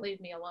 They don't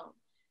leave me alone.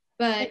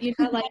 But I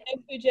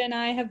know Pooja and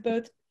I have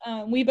both,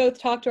 we both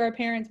talk to our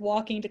parents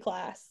walking to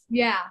class.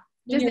 yeah,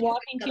 When just you're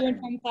walking to and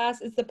from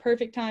class, it's the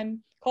perfect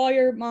time. Call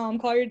your mom,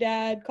 call your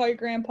dad, call your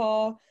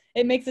grandpa.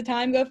 It makes the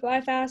time go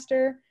by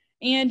faster,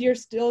 and you're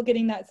still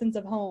getting that sense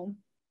of home.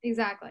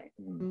 exactly.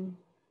 Mm. Mm-hmm.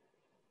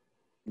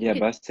 You Yeah, could,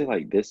 but I say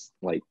like this,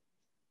 like,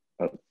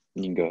 oh,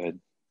 you can go ahead.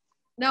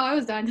 no, I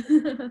was done.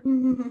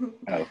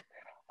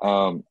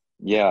 Oh,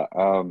 yeah.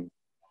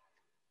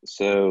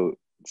 So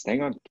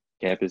staying on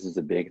campus is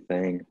a big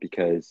thing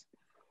because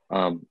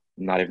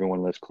not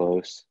everyone lives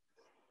close.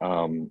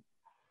 Um,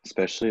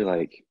 especially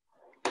like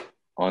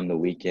on the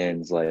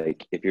weekends,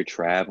 like if you're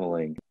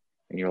traveling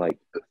and you're like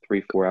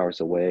 3, 4 hours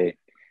away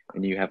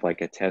and you have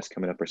like a test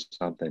coming up or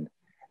something,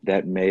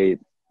 that may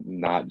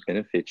not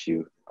benefit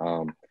you.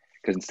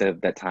 Because instead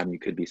of that time you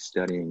could be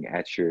studying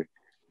at your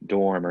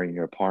dorm or in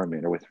your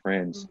apartment or with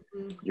friends,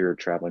 Mm-hmm. you're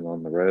traveling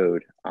on the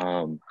road.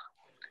 So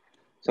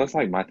that's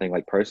like my thing.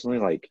 Like personally,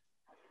 like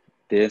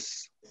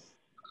this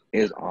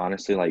is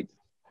honestly like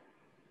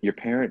your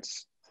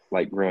parents,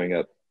 like growing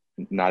up,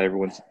 not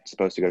everyone's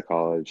supposed to go to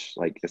college.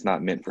 Like it's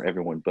not meant for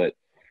everyone, but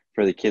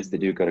for the kids that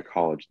do go to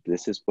college,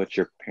 this is what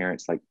your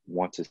parents like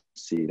want to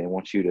see. They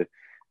want you to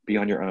be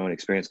on your own,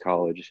 experience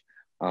college,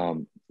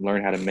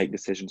 learn how to make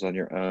decisions on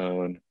your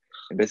own,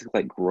 and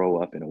basically like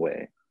grow up in a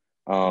way.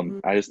 Mm-hmm.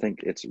 I just think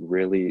it's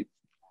really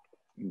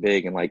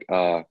big and like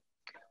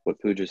what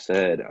Pooja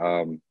said,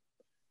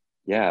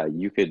 yeah,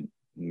 you could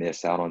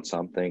miss out on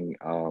something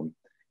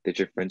that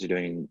your friends are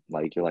doing.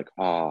 Like you're like,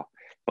 if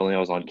only I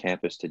was on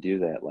campus to do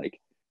that. Like,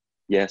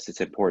 yes,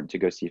 it's important to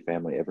go see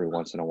family every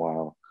once in a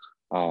while,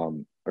 or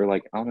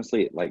like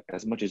honestly, like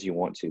as much as you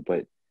want to.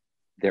 But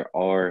there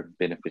are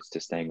benefits to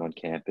staying on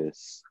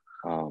campus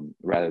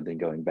rather than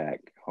going back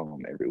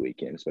home every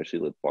weekend, especially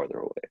live farther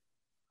away.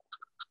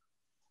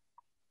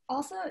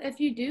 Also, if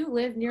you do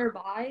live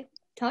nearby,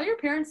 tell your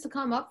parents to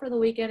come up for the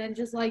weekend and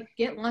just like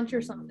get lunch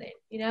or something.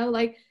 You know,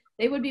 like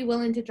they would be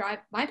willing to drive.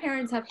 My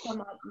parents have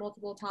come up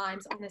multiple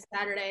times on a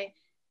Saturday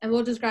and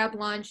we'll just grab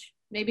lunch.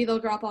 Maybe they'll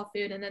drop off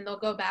food and then they'll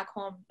go back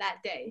home that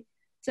day.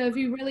 So if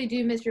you really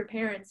do miss your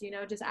parents, you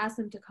know, just ask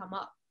them to come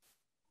up.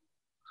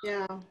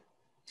 Yeah.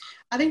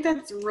 I think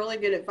that's really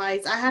good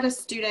advice. I had a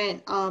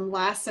student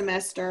last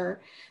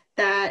semester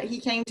that he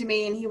came to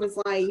me and he was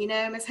like, you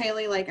know, Miss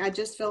Haley, like I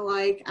just feel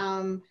like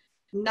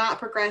not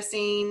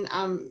progressing.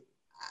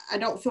 I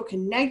don't feel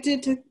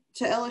connected to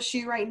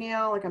LSU right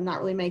now. Like I'm not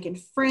really making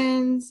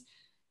friends.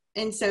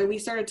 And so we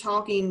started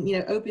talking, you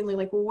know, openly,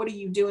 like, well, what are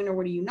you doing or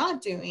what are you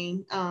not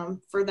doing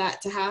for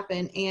that to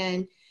happen?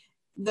 And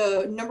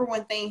the number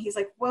one thing, he's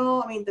like,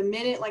 well, I mean, the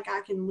minute like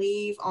I can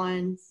leave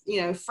on,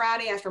 you know,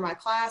 Friday after my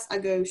class, I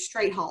go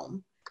straight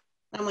home.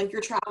 I'm like,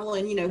 you're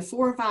traveling, you know,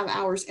 4 or 5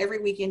 hours every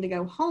weekend to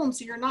go home.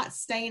 So you're not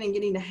staying and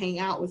getting to hang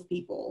out with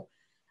people.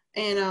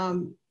 And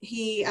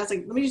I was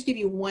like, let me just give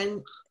you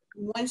one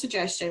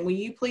suggestion. Will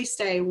you please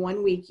stay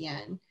one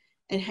weekend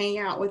and hang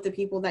out with the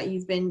people that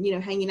you've been, you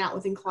know, hanging out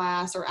with in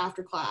class or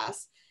after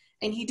class?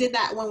 And he did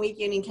that one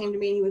weekend and came to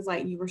me and he was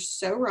like, you were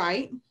so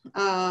right.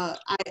 I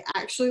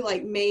actually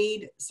like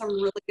made some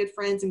really good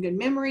friends and good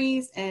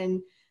memories.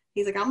 And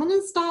he's like, I'm going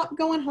to stop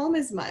going home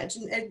as much.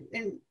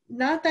 And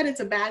not that it's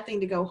a bad thing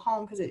to go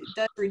home because it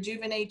does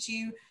rejuvenate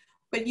you,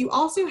 but you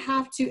also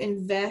have to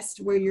invest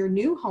where your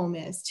new home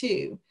is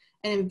too,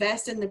 and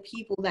invest in the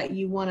people that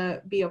you want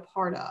to be a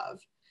part of.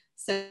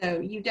 So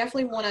you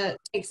definitely want to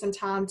take some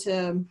time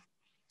to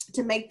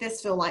make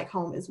this feel like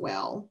home as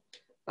well.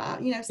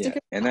 But, you know, stick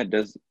it. And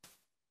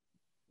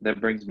that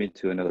brings me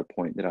to another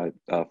point that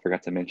I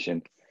forgot to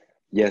mention.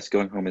 Yes,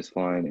 going home is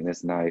fun and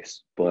it's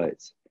nice, but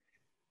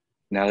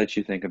now that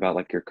you think about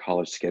like your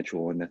college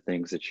schedule and the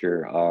things that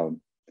you're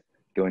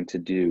going to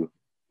do,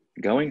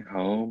 going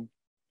home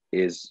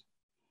is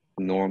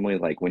normally,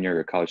 like when you're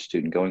a college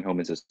student, going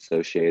home is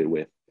associated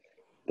with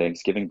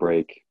Thanksgiving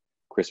break,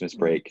 Christmas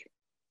break,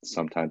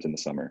 sometimes in the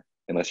summer,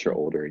 unless you're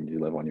older and you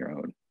live on your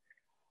own.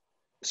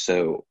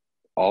 So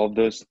all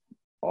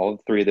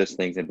three of those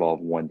things involve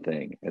one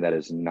thing, and that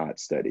is not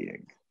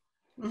studying.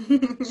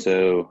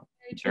 So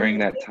during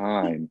that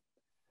time,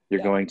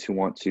 you're going to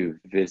want to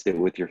visit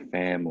with your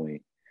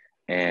family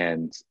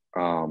and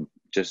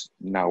just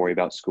not worry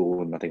about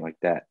school and nothing like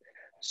that.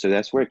 So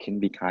that's where it can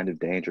be kind of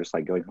dangerous,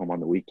 like going home on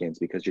the weekends,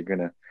 because you're going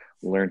to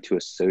learn to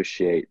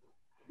associate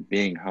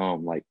being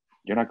home. Like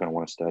you're not going to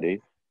want to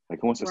study. Like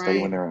who wants to study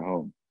when they're at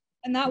home?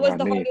 And that was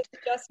the hardest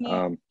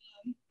adjustment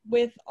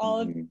with all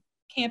of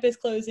campus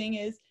closing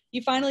is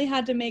you finally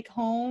had to make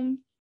home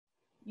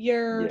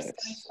your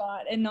study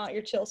spot and not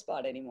your chill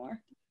spot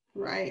anymore.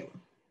 Right.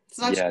 It's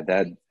not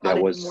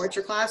that was more at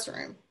your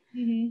classroom.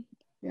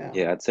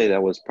 Yeah, I'd say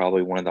that was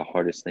probably one of the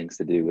hardest things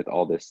to do with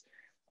all this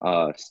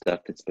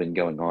stuff that's been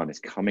going on is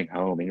coming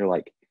home, and you're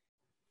like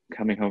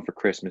coming home for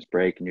Christmas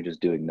break and you're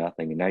just doing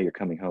nothing, and now you're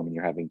coming home and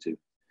you're having to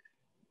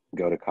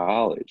go to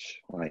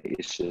college. Like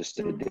it's just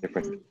a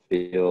different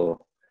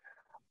feel.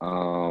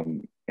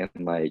 And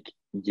like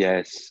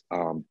yes,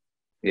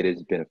 it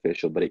is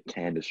beneficial, but it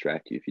can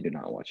distract you if you do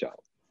not watch out.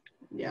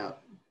 Yeah,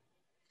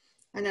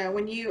 I know.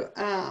 When you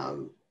I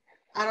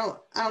don't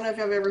know if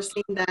I've ever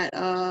seen that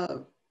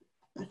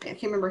I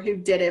can't remember who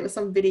did it. It was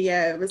some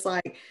video. It was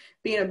like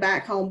being a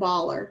back home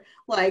baller.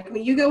 Like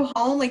when you go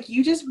home, like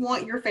you just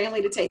want your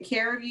family to take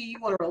care of you. You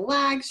want to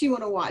relax. You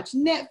want to watch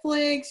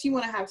Netflix. You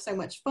want to have so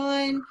much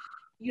fun.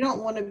 You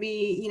don't want to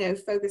be, you know,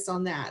 focused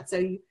on that. So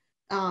you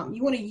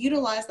want to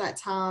utilize that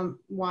time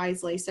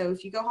wisely. So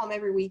if you go home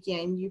every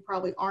weekend, you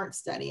probably aren't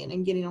studying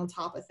and getting on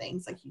top of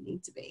things like you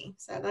need to be.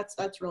 So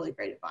that's really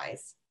great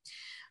advice.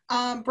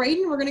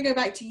 Braden, we're going to go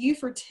back to you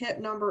for tip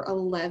number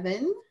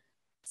 11.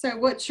 So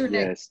what's your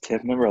next? Yes,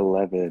 tip number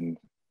 11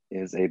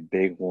 is a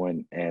big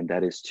one, and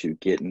that is to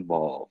get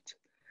involved.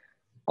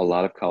 A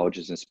lot of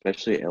colleges,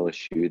 especially at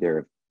LSU, there are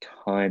a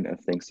ton of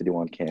things to do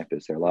on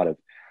campus. There are a lot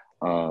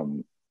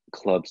of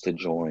clubs to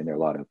join. There are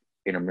a lot of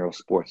intramural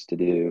sports to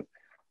do.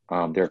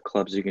 There are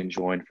clubs you can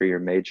join for your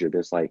major.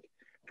 There's like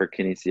for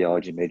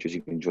kinesiology majors,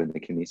 you can join the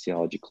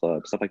kinesiology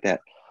club, stuff like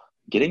that.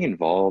 Getting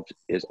involved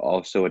is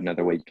also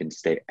another way you can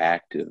stay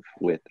active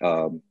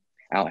without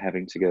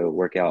having to go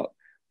work out.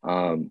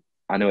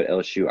 I know at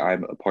LSU,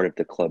 I'm a part of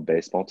the club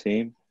baseball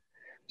team.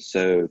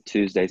 So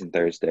Tuesdays and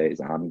Thursdays,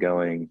 I'm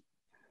going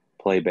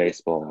play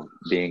baseball,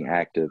 being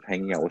active,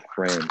 hanging out with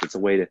friends. It's a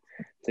way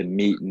to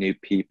meet new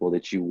people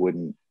that you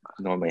wouldn't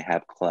normally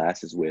have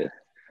classes with.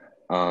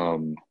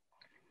 And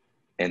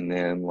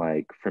then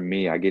like for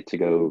me, I get to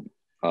go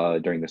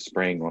during the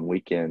spring on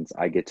weekends,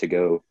 I get to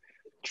go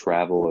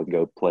travel and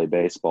go play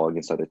baseball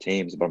against other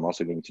teams, but I'm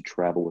also getting to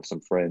travel with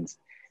some friends,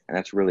 and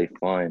that's really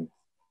fun.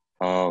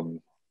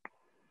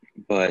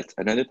 But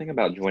another thing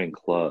about joining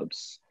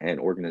clubs and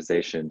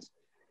organizations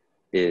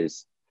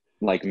is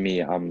like me,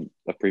 I'm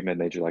a pre-med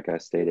major, like I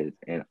stated,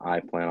 and I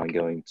plan on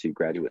going to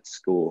graduate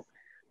school.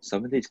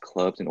 Some of these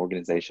clubs and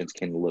organizations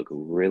can look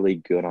really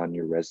good on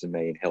your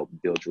resume and help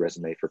build your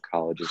resume for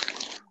colleges,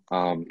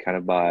 kind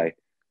of by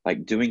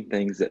like doing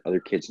things that other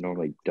kids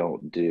normally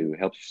don't do.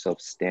 Helps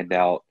yourself stand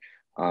out,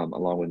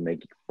 along with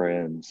making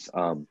friends,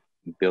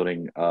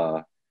 building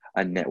a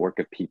network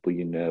of people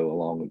you know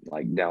along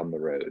like down the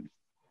road.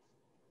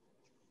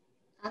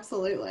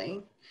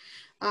 Absolutely.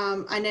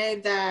 I know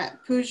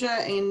that Pooja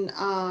and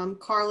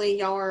Carly,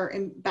 y'all are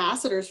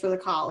ambassadors for the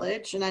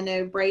college. And I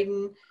know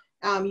Braden,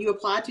 you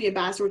applied to be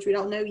ambassador, which we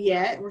don't know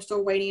yet. We're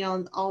still waiting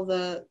on all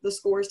the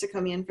scores to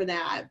come in for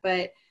that.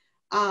 But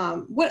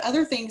what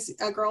other things,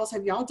 girls,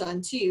 have y'all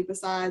done too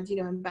besides,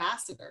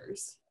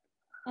 ambassadors?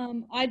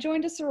 I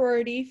joined a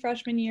sorority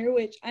freshman year,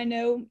 which I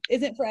know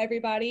isn't for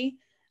everybody,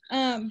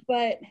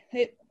 but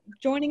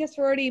joining a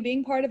sorority,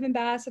 being part of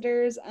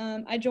ambassadors,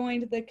 I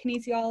joined the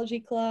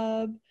kinesiology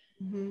club.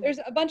 Mm-hmm. There's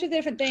a bunch of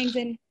different things,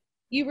 and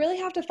you really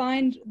have to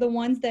find the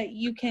ones that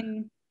you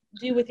can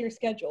do with your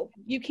schedule.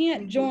 You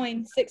can't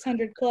join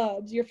 600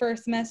 clubs your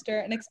first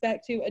semester and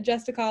expect to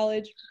adjust to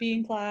college, be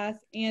in class,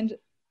 and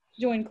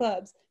join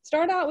clubs.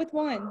 Start out with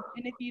one,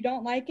 and if you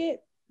don't like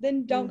it,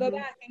 then don't go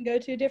back and go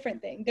to a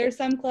different thing. There's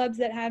some clubs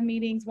that have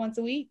meetings once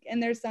a week,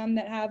 and there's some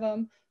that have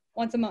them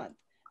once a month.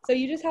 So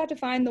you just have to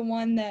find the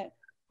one that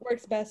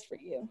works best for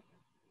you.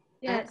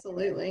 Yeah.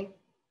 Absolutely.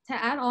 To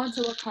add on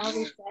to what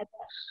Carly said,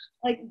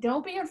 like,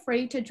 don't be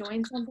afraid to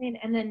join something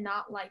and then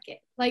not like it.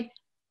 Like,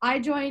 I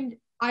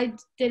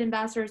did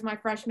ambassadors my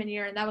freshman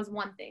year, and that was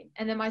one thing.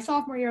 And then my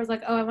sophomore year, I was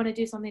like, oh, I want to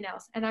do something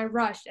else. And I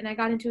rushed, and I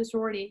got into a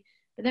sorority.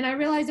 But then I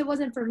realized it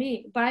wasn't for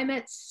me. But I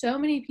met so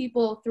many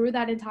people through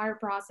that entire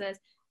process.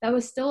 That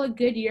was still a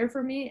good year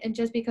for me. And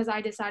just because I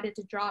decided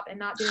to drop and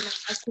not do it in the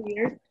next 2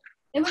 years,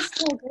 it was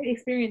still a great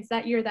experience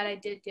that year that I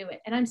did do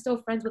it. And I'm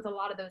still friends with a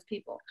lot of those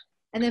people.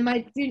 And then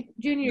my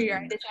junior year,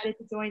 I decided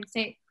to join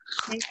St.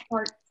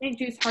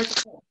 Jude's Hearts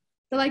of Gold.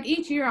 So like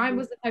each year, I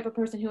was the type of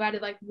person who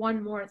added like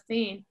one more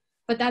thing,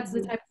 but that's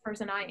the type of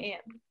person I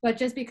am. But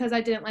just because I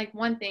didn't like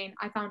one thing,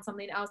 I found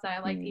something else that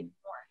I liked even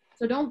more.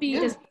 So don't be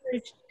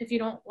discouraged if you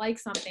don't like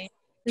something.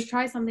 Just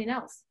try something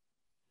else.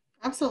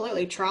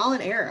 Absolutely. Trial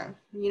and error,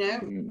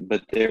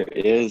 But there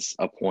is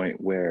a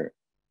point where,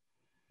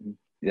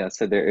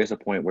 so there is a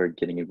point where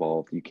getting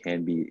involved, you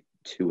can be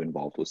too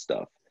involved with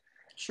stuff.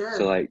 Sure.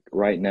 So like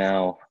right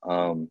now,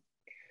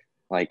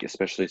 like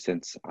especially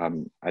since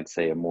I'd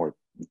say a more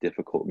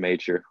difficult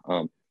major,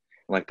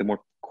 like the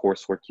more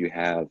coursework you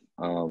have,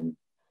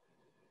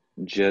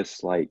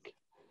 just like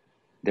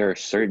there are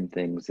certain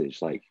things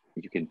that like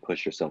you can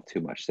push yourself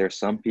too much. There are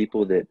some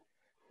people that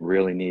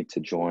really need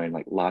to join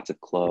like lots of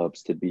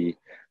clubs to be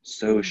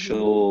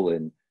social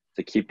and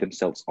to keep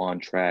themselves on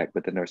track,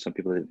 but then there are some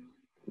people that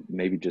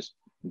maybe just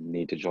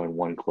need to join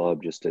one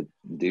club just to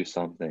do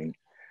something.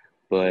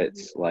 But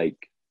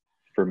like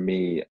for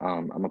me,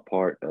 I'm a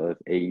part of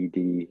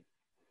AED,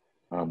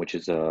 which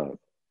is a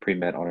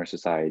pre-med honor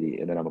society,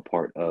 and then I'm a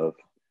part of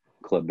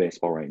club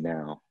baseball right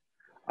now.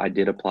 I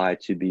did apply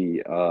to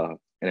be an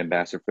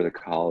ambassador for the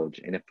college,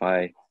 and if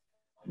I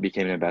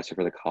became an ambassador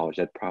for the college,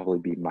 that'd probably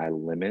be my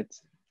limit,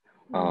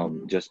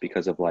 just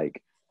because of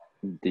like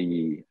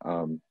the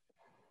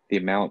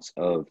amounts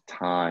of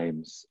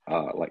times,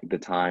 like the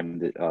time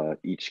that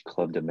each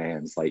club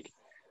demands, like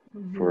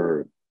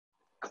for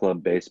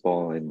club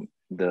baseball and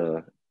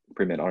the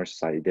pre-med honor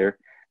society, they're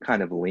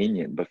kind of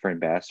lenient, but for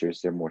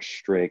ambassadors, they're more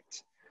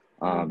strict,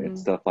 and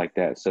stuff like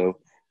that. So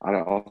I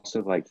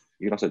also like,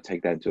 you can also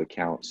take that into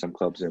account. Some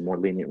clubs are more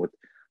lenient with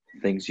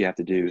things you have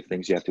to do,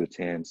 things you have to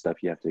attend,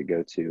 stuff you have to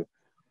go to.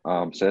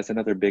 So that's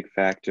another big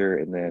factor.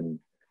 And then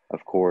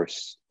of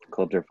course,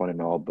 clubs are fun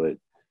and all, but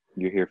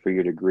you're here for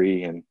your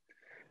degree. And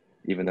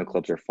even though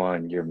clubs are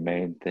fun, your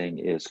main thing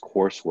is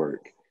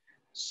coursework.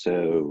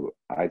 So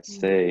I'd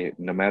say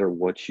no matter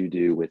what you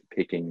do with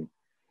picking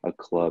a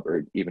club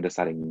or even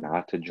deciding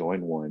not to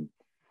join one,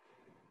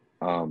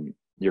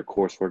 your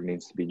coursework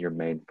needs to be your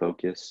main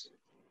focus.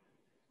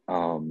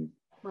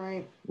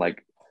 Right.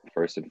 Like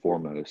first and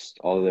foremost,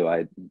 although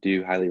I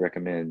do highly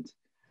recommend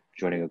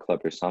joining a club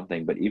or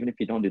something, but even if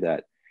you don't do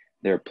that,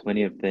 there are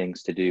plenty of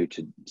things to do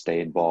to stay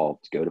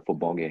involved. Go to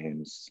football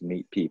games,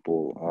 meet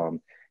people,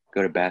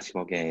 go to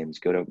basketball games,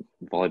 go to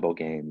volleyball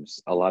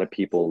games. A lot of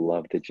people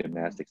love the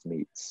gymnastics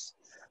meets.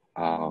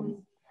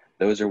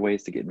 Those are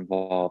ways to get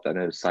involved. I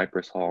know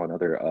Cypress Hall and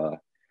other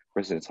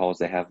residence halls,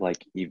 they have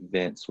like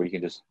events where you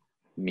can just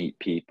meet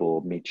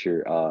people, meet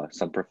your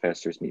some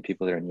professors, meet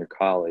people that are in your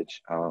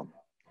college.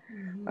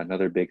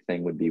 Another big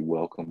thing would be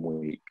welcome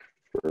week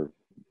for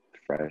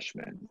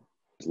freshmen.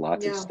 There's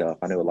lots of stuff.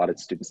 I know a lot of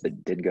students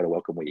that didn't go to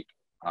welcome week.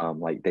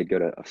 Like they'd go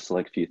to a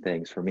select few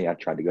things. For me, I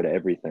tried to go to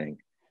everything,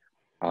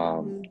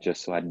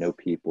 just so I know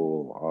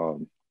people,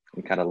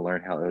 and kind of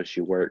learn how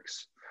LSU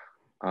works.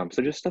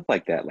 So just stuff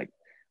like that. Like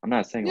I'm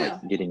not saying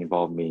like getting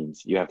involved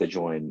means you have to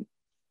join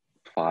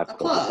 5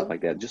 clubs and stuff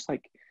like that. Just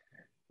like,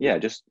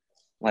 just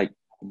like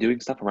doing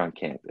stuff around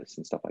campus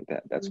and stuff like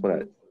that. That's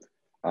what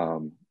I,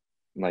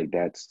 like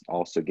that's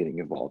also getting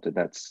involved, and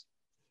that's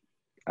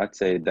I'd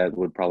say that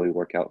would probably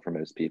work out for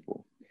most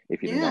people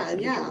if you do not Yeah, want to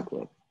join yeah. a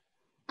club.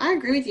 I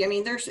agree with you. I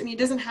mean, it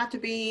doesn't have to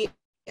be.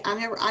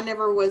 I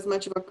never was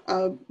much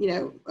of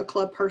a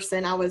club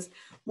person. I was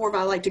more of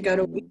I like to go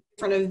to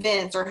different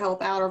events or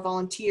help out or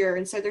volunteer.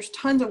 And so there's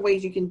tons of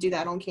ways you can do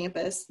that on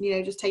campus.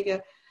 Just take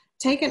the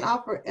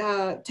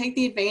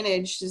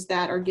advantages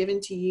that are given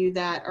to you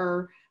that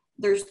are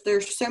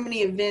there's so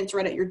many events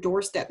right at your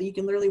doorstep that you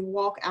can literally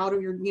walk out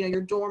of your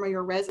dorm or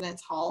your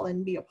residence hall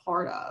and be a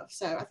part of.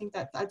 So I think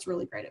that's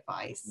really great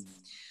advice.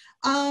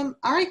 All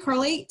right,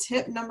 Carly,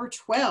 tip number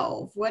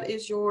 12. What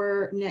is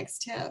your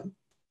next tip?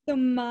 So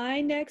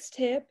my next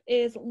tip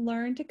is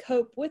learn to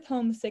cope with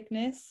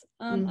homesickness.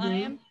 I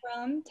am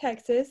from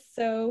Texas,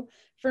 so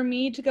for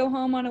me to go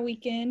home on a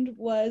weekend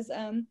was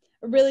a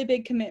really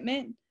big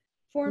commitment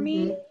for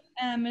me.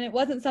 And it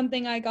wasn't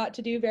something I got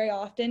to do very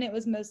often. It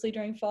was mostly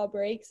during fall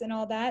breaks and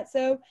all that.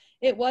 So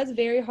it was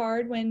very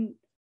hard when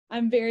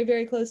I'm very,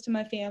 very close to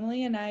my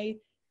family and I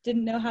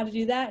didn't know how to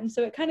do that. And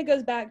so it kind of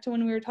goes back to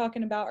when we were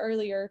talking about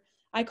earlier.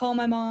 I call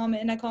my mom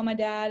and I call my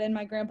dad and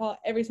my grandpa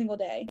every single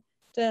day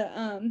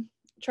to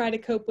try to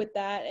cope with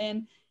that.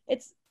 And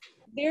it's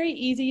very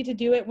easy to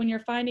do it when you're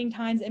finding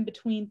times in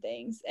between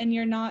things and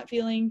you're not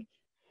feeling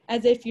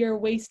as if you're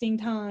wasting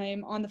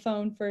time on the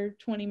phone for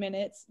 20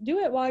 minutes. Do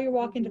it while you're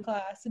walking to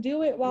class.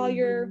 Do it while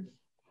you're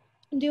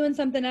doing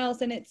something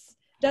else, and it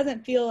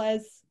doesn't feel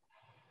as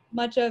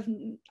much of,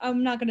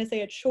 I'm not going to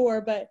say a chore,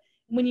 but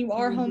when you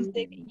are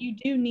homesick, you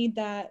do need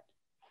that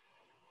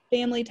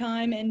family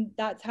time, and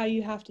that's how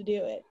you have to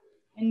do it.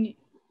 And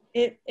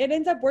it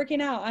ends up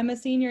working out. I'm a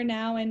senior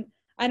now, and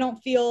I don't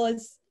feel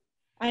as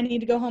I need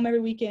to go home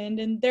every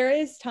weekend. And there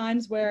is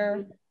times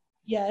where,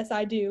 yes,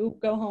 I do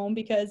go home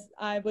because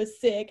I was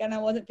sick and I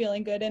wasn't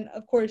feeling good. And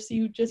of course,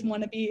 you just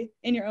want to be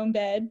in your own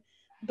bed.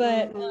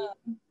 But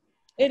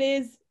it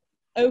is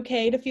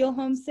okay to feel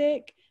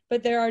homesick,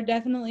 but there are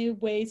definitely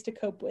ways to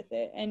cope with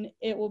it. And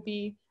it will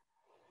be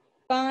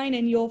fine,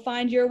 and you'll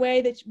find your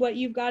way, that's what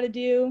you've got to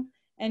do,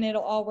 and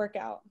it'll all work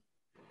out.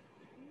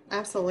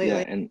 Absolutely.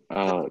 Yeah, and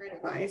that's great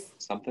advice.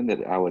 something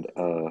that I would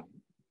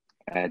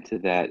add to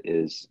that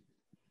is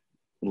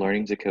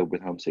learning to cope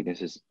with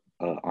homesickness is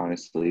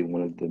honestly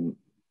one of the,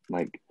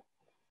 like,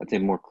 I'd say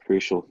more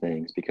crucial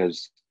things,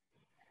 because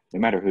no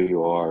matter who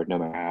you are, no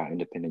matter how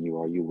independent you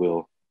are, you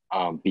will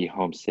be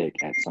homesick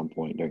at some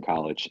point during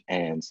college.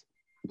 And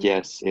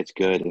yes, it's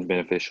good and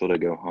beneficial to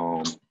go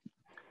home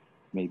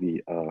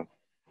maybe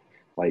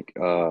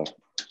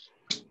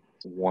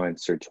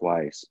once or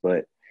twice,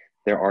 but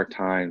there are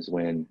times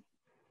when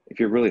if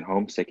you're really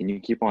homesick and you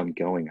keep on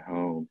going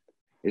home,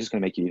 it's just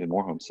going to make you even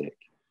more homesick.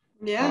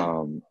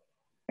 Yeah.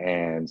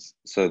 And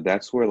so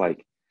that's where,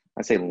 like,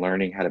 I say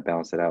learning how to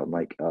balance it out. And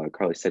like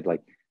Carly said,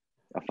 like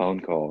a phone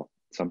call,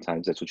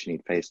 sometimes that's what you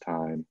need.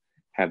 FaceTime,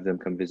 have them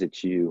come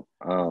visit you.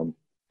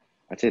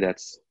 I'd say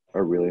that's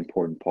a really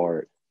important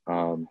part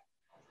of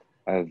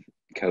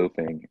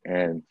coping.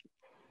 And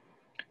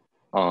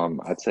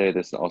I'd say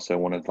this is also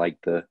one of like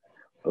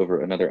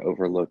another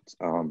overlooked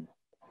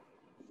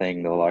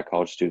thing that a lot of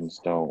college students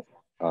don't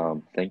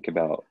think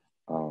about.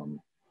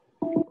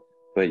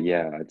 But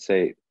yeah, I'd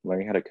say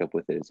learning how to cope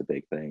with it is a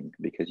big thing,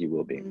 because you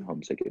will be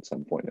homesick at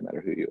some point, no matter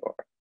who you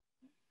are.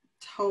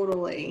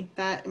 Totally.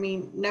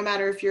 No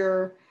matter if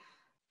you're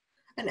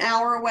an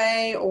hour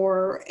away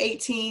or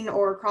 18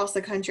 or across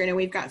the country. I know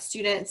we've got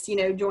students,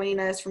 joining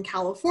us from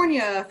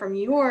California, from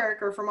New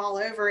York, or from all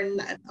over,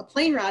 and a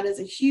plane ride is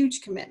a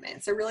huge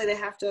commitment. So really they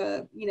have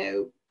to,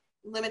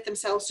 limit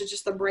themselves to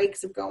just the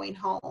breaks of going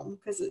home,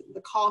 because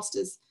the cost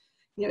is,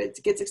 it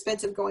gets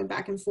expensive going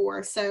back and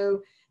forth.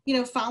 So,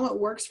 find what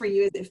works for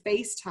you. Is it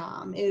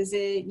FaceTime? Is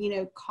it,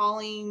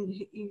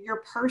 calling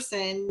your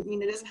person?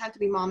 It doesn't have to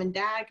be mom and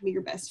dad. It could be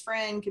your best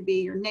friend, could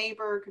be your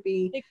neighbor, could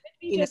be, it could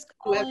be just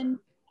calling,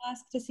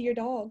 ask to see your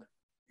dog.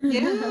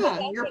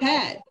 Yeah, your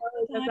pet.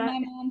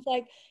 My mom's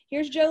like,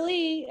 here's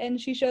Jolie, and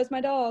she shows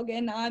my dog,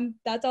 and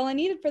that's all I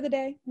needed for the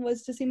day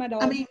was to see my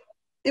dog. I mean,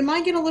 it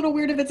might get a little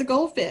weird if it's a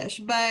goldfish,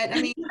 but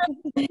I mean,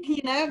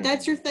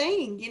 that's your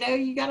thing.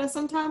 You got to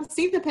sometimes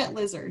see the pet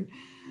lizard.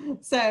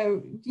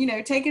 So,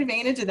 take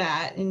advantage of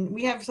that. And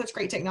we have such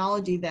great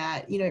technology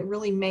that, it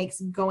really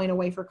makes going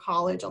away for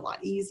college a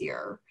lot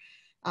easier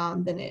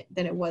than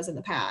it was in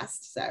the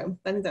past. So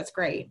I think that's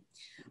great.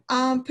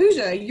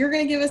 Pooja, you're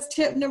going to give us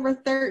tip number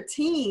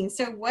 13.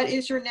 So what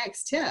is your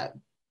next tip?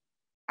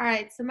 All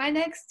right, so my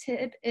next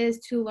tip is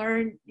to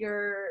learn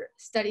your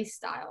study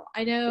style.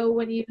 I know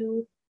when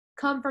you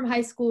come from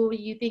high school,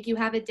 you think you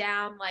have it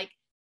down, like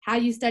how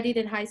you studied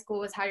in high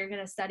school is how you're going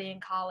to study in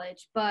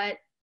college. But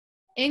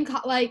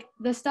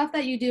the stuff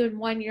that you do in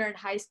 1 year in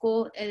high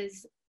school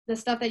is the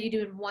stuff that you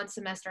do in one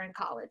semester in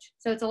college.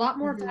 So it's a lot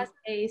more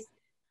fast-paced,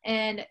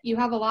 and you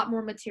have a lot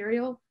more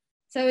material.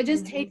 So it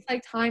just takes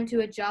time to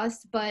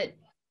adjust, but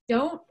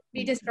don't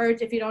be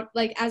discouraged if you don't,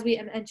 as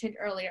we mentioned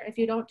earlier, if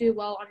you don't do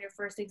well on your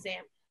first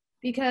exam,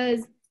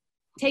 because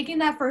taking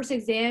that first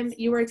exam,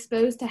 you were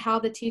exposed to how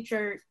the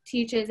teacher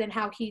teaches and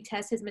how he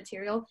tests his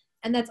material,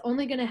 and that's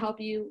only going to help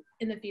you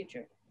in the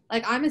future.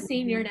 I'm a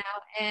senior now,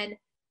 and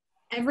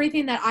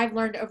everything that I've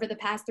learned over the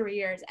past 3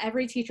 years,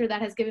 every teacher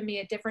that has given me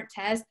a different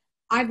test,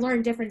 I've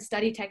learned different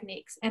study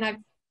techniques, and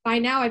by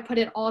now I put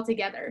it all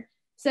together.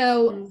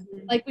 So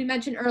like we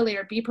mentioned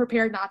earlier, be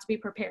prepared not to be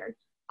prepared.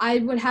 I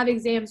would have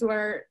exams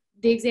where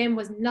the exam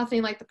was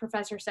nothing like the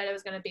professor said it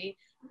was going to be.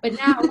 But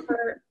now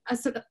for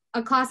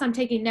a class I'm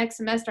taking next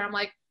semester, I'm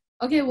like,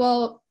 okay,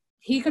 well,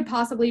 he could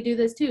possibly do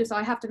this too. So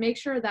I have to make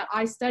sure that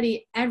I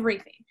study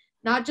everything,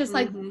 not just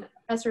like the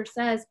professor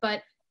says,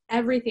 but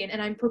everything.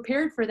 And I'm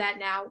prepared for that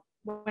now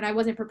when I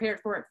wasn't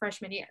prepared for it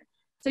freshman year.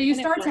 So you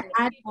start to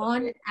add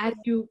on as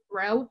you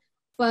grow.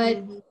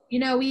 But, you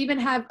know, we even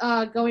have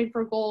going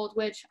for gold,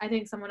 which I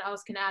think someone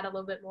else can add a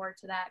little bit more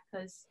to that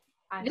because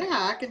I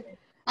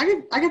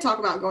can talk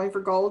about going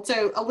for gold.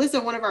 So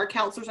Alyssa, one of our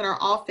counselors in our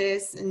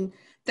office, and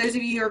those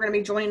of you who are going to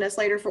be joining us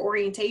later for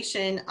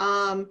orientation,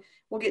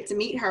 we'll get to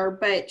meet her,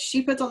 but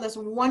she puts on this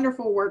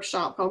wonderful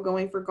workshop called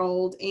Going for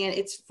Gold, and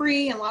it's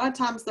free. And a lot of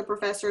times the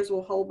professors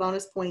will hold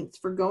bonus points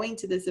for going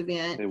to this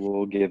event. They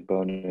will give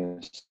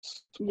bonus.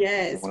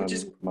 Yes, one which of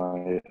is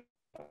my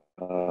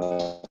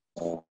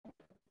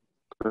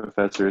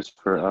professors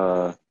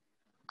for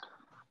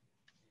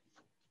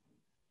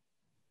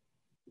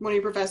one of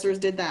your professors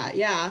did that.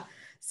 Yeah.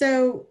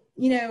 So,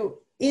 you know,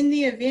 in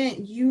the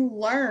event you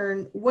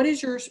learn what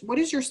is your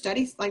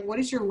studies, like what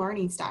is your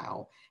learning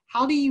style?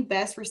 How do you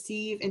best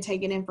receive and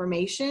take in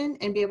information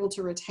and be able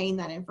to retain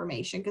that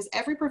information? Because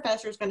every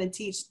professor is going to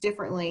teach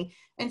differently,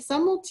 and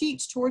some will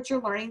teach towards your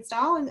learning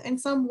style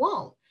and some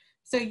won't.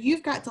 So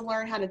you've got to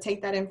learn how to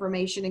take that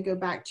information and go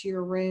back to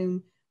your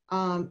room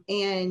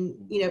and,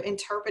 you know,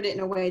 interpret it in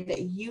a way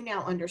that you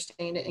now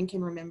understand it and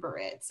can remember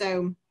it.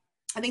 So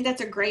I think that's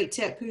a great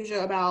tip,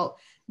 Pooja, about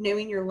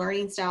knowing your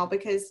learning style,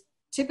 because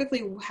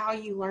typically how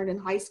you learned in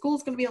high school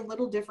is going to be a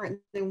little different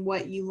than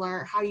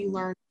how you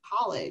learn in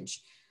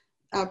college.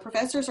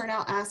 Professors are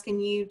now asking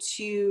you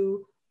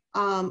to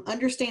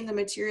understand the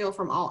material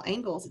from all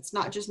angles. It's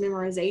not just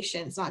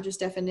memorization. It's not just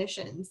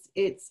definitions.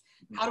 It's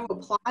how to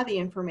apply the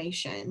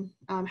information.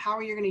 How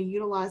are you going to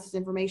utilize this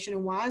information,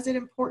 and why is it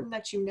important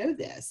that you know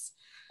this?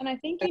 And I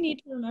think you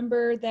need to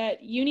remember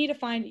that you need to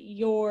find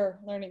your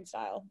learning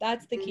style.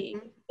 That's the key.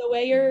 The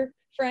way your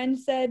friend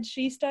said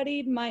she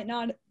studied might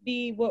not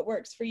be what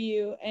works for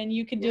you, and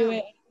you could do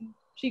it.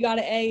 She got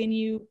an A and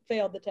you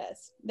failed the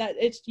test.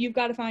 You've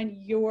got to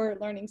find your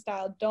learning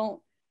style.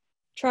 Don't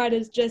try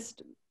to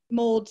just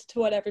mold to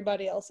what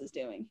everybody else is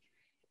doing.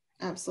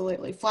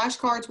 Absolutely.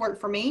 Flashcards work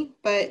for me,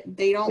 but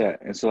they don't. Yeah,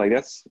 and so like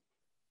that's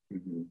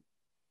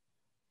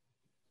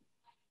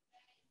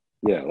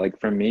yeah, like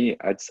for me,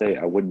 I'd say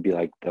I wouldn't be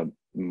like the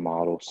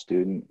model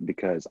student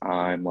because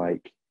I'm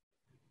like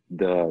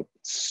the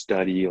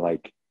study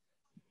like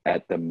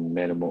at the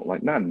minimal,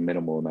 like not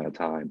minimal amount of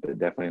time, but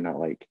definitely not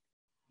like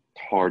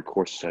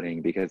hardcore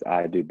studying, because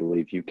I do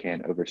believe you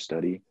can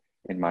overstudy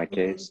in my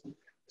case.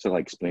 So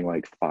like spending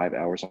like 5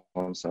 hours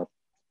on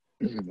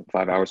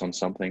 5 hours on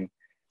something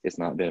is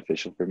not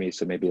beneficial for me.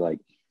 So maybe like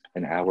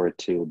an hour or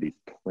two would be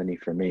plenty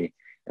for me.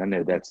 And I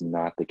know that's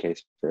not the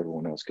case for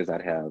everyone else, because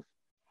I'd have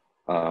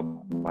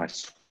my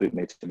suite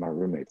mates and my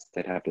roommates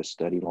that have to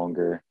study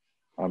longer.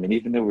 And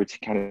even though we're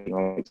kind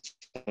of like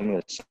some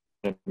of the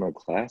similar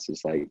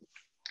classes, like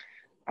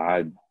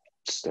I'd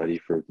study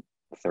for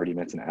 30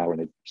 minutes an hour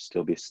and they'd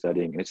still be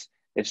studying.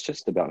 It's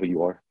just about who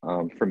you are.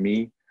 For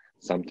me,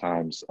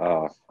 sometimes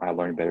I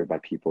learn better by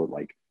people.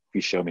 Like if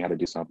you show me how to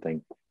do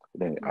something,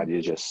 then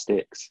it just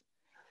sticks.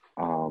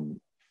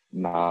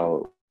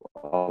 Now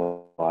a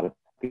lot of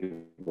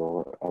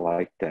people are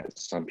like that.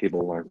 Some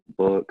people learn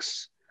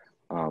books.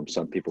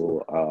 Some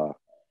people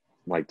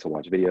like to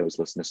watch videos,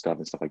 listen to stuff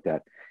and stuff like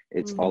that.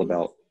 It's all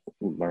about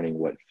learning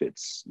what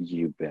fits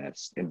you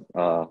best. And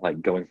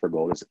like going for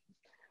gold is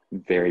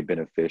very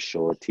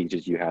beneficial. It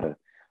teaches you how to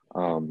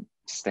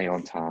stay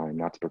on time,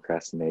 not to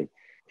procrastinate.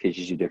 It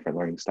teaches you different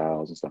learning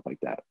styles and stuff like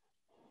that.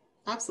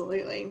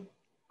 Absolutely.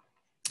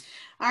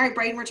 All right,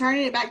 Braden, we're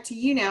turning it back to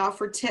you now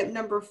for tip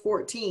number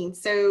 14.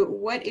 So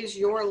what is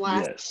your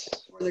last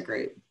tip for the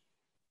group?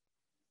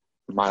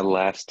 My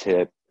last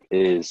tip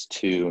is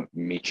to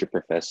meet your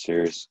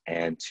professors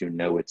and to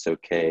know it's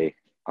okay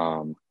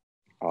to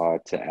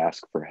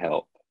ask for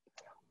help.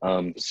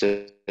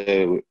 So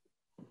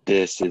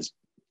this is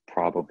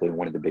probably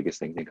one of the biggest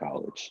things in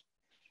college.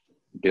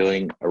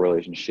 Building a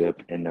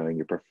relationship and knowing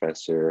your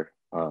professor,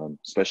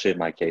 especially in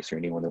my case or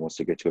anyone that wants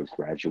to go to a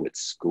graduate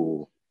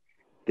school.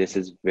 This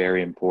is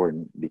very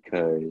important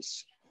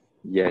because,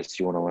 yes,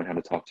 you want to learn how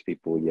to talk to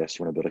people. Yes,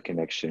 you want to build a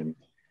connection.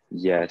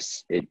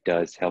 Yes, it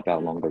does help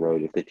out along the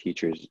road if the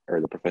teachers or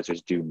the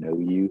professors do know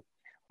you.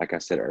 Like I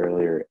said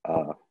earlier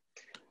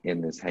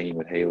in this Hanging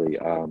with Haley,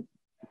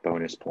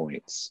 bonus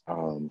points.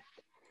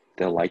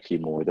 They'll like you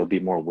more. They'll be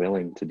more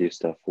willing to do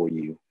stuff for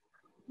you.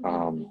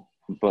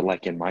 But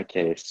like in my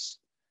case,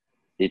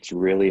 it's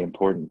really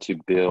important to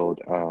build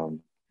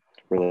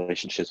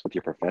relationships with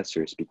your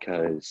professors,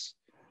 because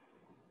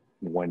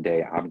one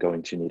day I'm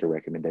going to need a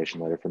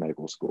recommendation letter for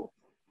medical school.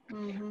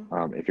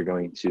 If you're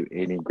going to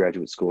any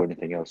graduate school or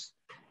anything else,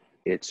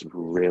 it's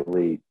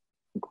really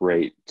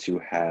great to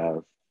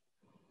have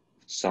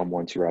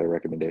someone to write a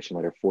recommendation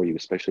letter for you,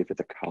 especially if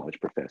it's a college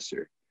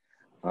professor.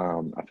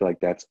 I feel like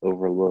that's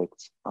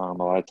overlooked a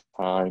lot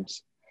of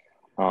times.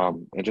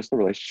 And just the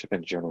relationship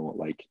in general,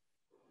 like,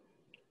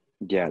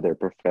 yeah, they're a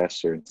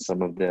professor, and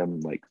some of them,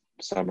 like,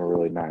 some are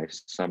really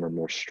nice, some are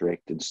more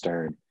strict and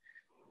stern,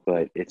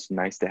 but it's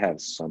nice to have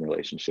some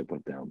relationship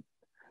with them.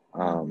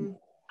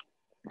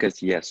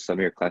 Because yes, some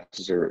of your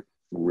classes are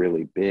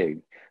really big,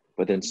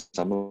 but then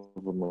some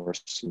of them are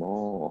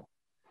small.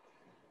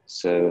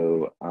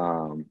 So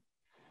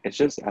it's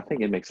just, I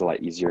think it makes it a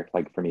lot easier,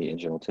 like for me in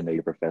general, to know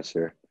your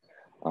professor,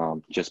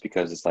 just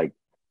because it's like,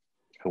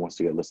 who wants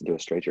to go listen to a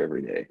stranger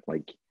every day?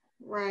 Like,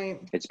 Right.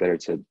 it's better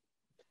to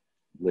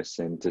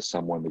listen to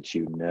someone that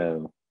you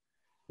know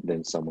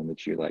than someone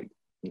that you, like,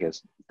 I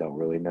guess, don't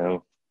really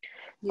know.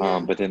 Yeah.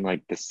 But then,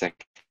 like, the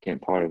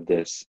second part of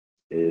this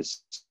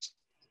is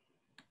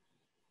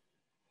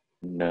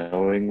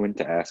knowing when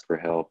to ask for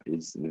help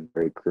is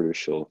very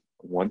crucial.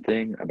 One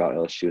thing about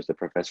LSU is the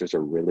professors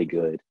are really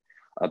good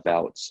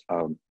about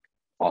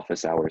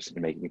office hours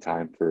and making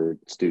time for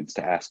students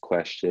to ask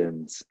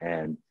questions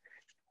and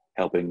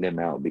helping them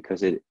out,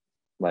 because it,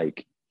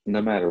 like,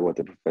 no matter what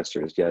the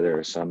professor is, yeah, there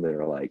are some that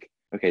are like,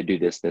 okay, do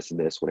this, this, and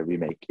this, whatever you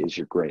make is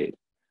your grade.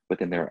 But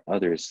then there are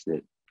others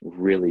that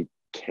really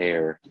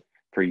care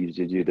for you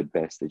to do the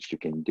best that you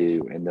can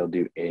do, and they'll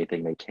do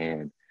anything they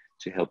can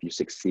to help you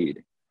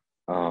succeed.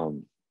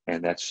 And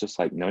that's just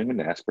like, knowing when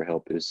to ask for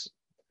help is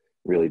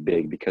really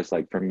big, because,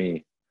 like, for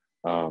me,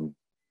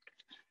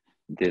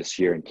 this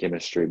year in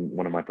chemistry,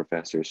 one of my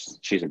professors,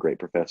 she's a great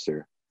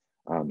professor,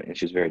 and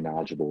she's very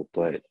knowledgeable,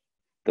 but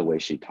the way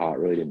she taught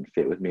really didn't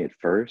fit with me at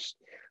first.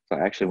 So I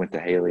actually went to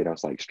Haley and I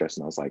was like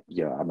stressing. I was like,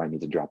 yeah, I might need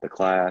to drop the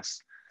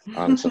class,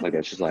 stuff like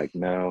that. She's like,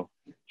 no,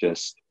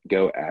 just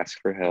go ask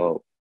for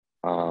help,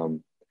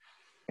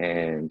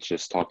 and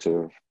just talk to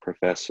the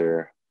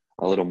professor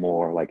a little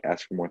more, like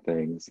ask for more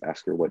things,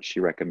 ask her what she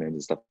recommends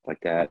and stuff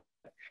like that.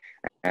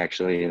 I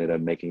actually ended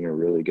up making a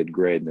really good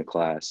grade in the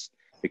class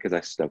because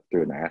I stuck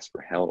through and asked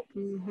for help.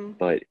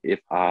 But if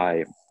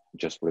I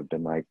just would have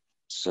been like,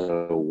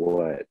 so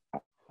what,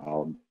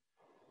 I'll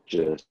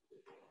just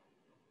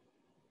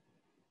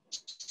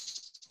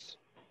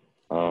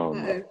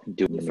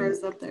do You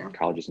froze up there.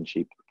 College isn't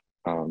cheap.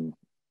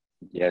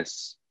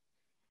 Yes,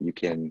 you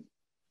can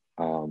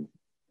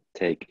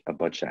take a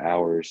bunch of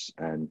hours,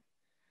 and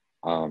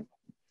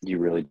you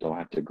really don't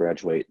have to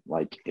graduate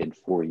like in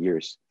 4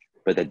 years,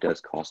 but that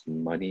does cost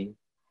money.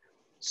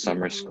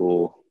 Summer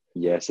school,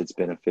 yes, it's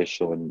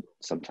beneficial and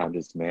sometimes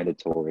it's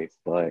mandatory,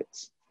 but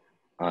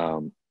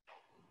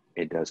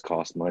it does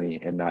cost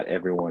money, and not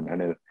everyone, I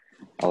know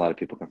a lot of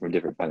people come from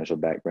different financial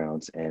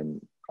backgrounds,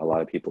 and a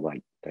lot of people,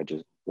 like, that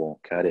just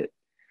won't cut it.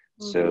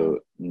 So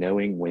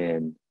knowing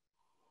when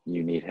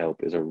you need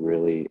help is a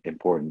really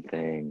important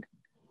thing.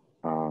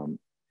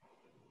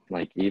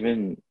 Like,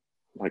 even,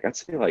 like, I'd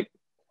say, like,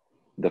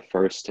 the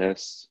first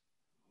test,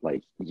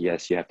 like,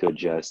 yes, you have to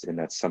adjust, and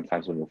that's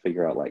sometimes when you'll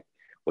figure out, like,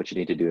 what you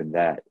need to do in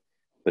that.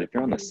 But if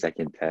you're on the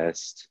second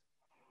test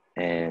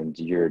and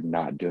you're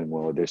not doing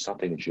well, there's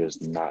something that you're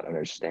just not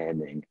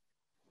understanding,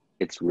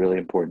 it's really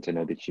important to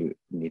know that you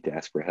need to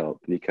ask for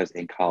help, because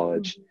in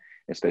college,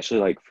 especially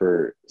like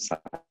for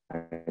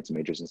science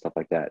majors and stuff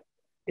like that,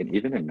 and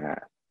even in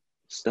math,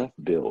 stuff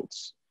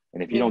builds.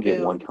 And if you don't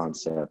get one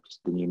concept,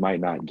 then you might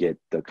not get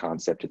the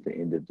concept at the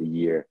end of the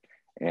year.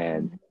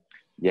 And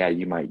yeah,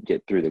 you might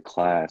get through the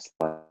class,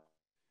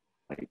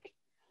 like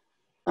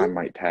I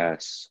might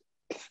pass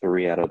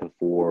 3 out of the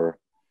 4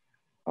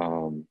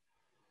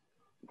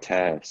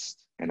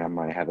 tests, and I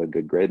might have a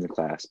good grade in the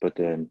class, but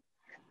then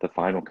the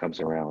final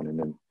comes around and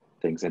then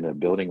things end up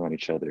building on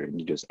each other and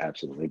you just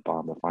absolutely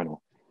bomb the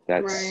final.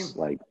 That's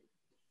like,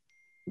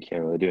 you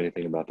can't really do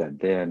anything about that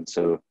then.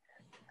 So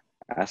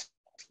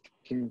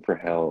asking for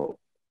help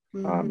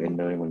and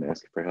knowing when to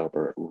ask for help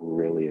are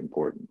really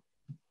important.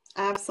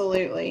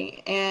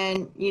 Absolutely.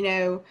 And, you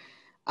know,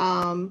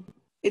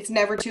 it's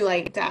never too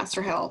late to ask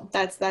for help.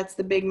 That's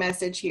the big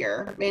message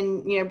here.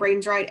 And, you know,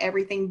 Braden's right,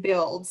 everything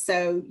builds.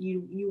 So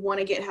you want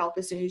to get help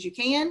as soon as you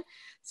can.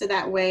 So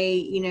that way,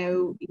 you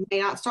know, you may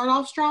not start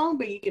off strong,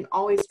 but you can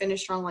always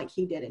finish strong like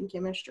he did in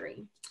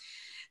chemistry.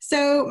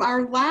 So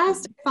our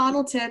last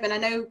final tip, and I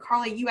know,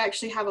 Carly, you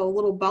actually have a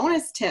little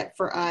bonus tip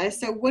for us.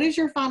 So what is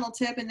your final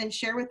tip? And then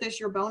share with us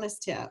your bonus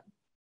tip.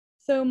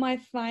 So my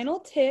final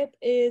tip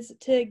is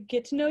to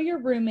get to know your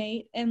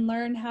roommate and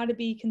learn how to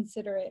be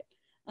considerate.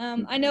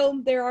 I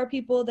know there are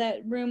people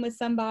that room with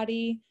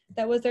somebody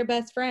that was their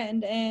best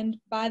friend, and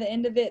by the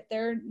end of it,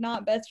 they're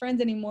not best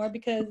friends anymore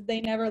because they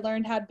never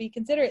learned how to be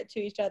considerate to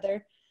each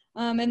other.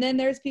 And then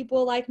there's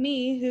people like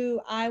me who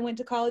I went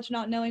to college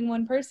not knowing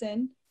one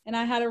person, and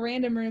I had a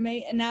random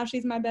roommate, and now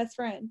she's my best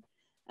friend.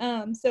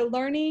 So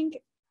learning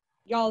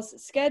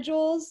y'all's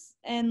schedules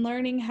and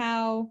learning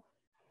how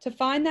to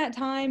find that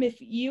time. If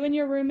you and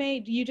your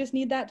roommate, you just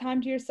need that time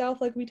to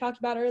yourself, like we talked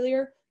about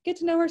earlier, get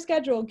to know her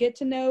schedule, get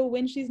to know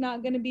when she's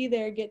not going to be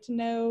there, get to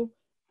know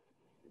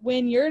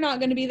when you're not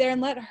going to be there,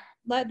 and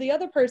let the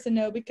other person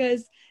know,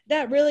 because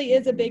that really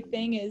is a big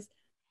thing, is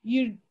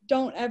you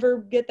don't ever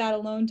get that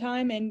alone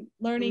time, and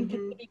learning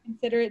to be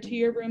considerate to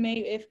your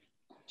roommate. If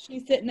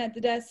she's sitting at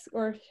the desk,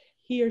 or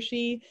he or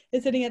she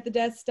is sitting at the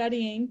desk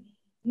studying,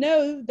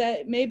 know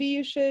that maybe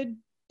you should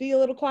be a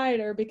little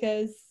quieter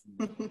because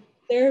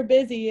they're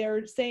busy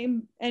or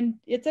same. And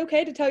it's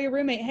okay to tell your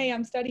roommate, hey,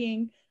 I'm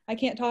studying, I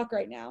can't talk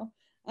right now.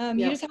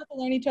 You just have to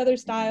learn each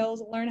other's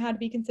styles, learn how to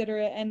be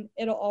considerate, and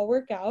it'll all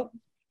work out.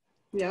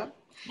 Yep.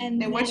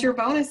 And what's your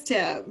bonus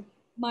tip?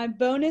 My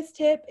bonus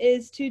tip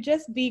is to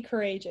just be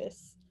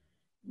courageous.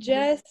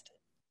 Just,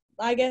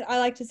 I guess I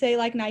like to say,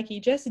 like Nike,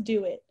 just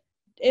do it.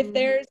 If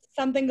there's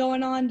something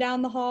going on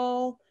down the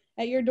hall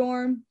at your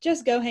dorm,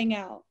 just go hang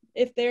out.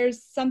 If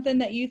there's something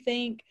that you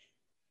think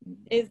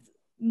is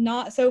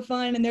not so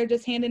fun and they're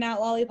just handing out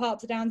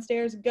lollipops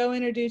downstairs, go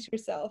introduce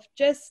yourself.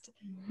 Just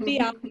be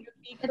out there,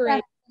 be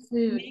courageous,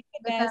 make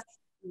the best.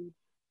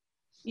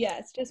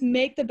 Yes, just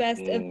make the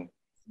best of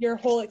your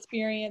whole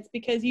experience,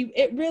 because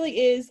it really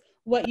is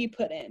what you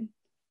put in.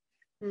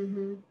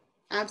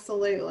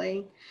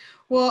 Absolutely.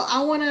 Well,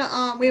 I want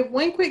to, we have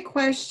one quick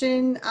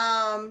question.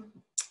 So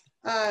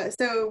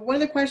one of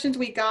the questions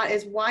we got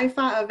is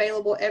Wi-Fi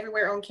available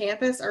everywhere on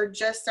campus or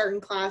just certain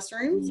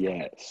classrooms?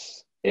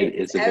 Yes, it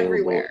is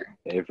available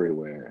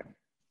everywhere.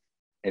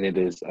 And it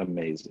is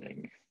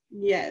amazing.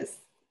 Yes.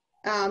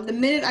 The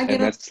minute I get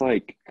and that's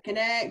like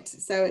connect,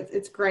 so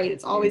it's great.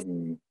 It's always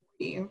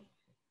you.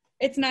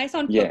 It's nice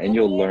on football and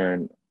you'll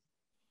learn.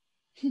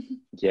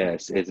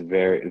 Yes, it's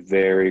very,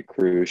 very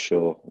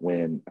crucial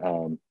when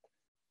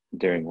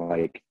during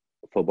like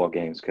football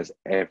games, because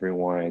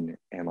everyone,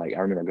 and like I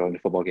remember going to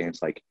football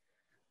games, like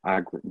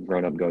I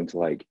grown up going to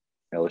like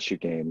LSU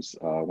games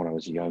when I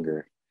was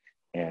younger,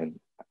 and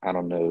I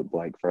don't know,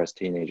 like for us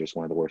teenagers,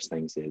 one of the worst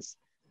things is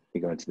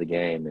you go into the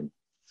game and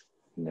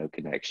no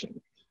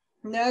connection.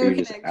 You're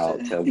just out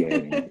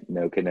tailgating,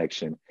 no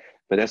connection.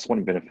 But that's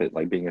one benefit,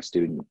 like being a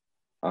student.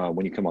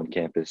 When you come on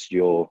campus,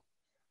 you'll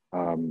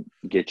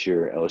get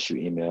your LSU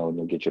email and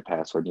you'll get your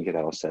password and you get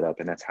it all set up,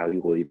 and that's how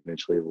you will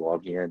eventually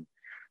log in.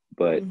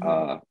 But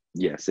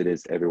yes, it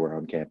is everywhere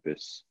on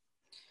campus.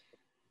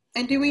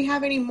 And do we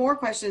have any more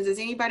questions? Does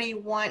anybody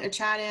want to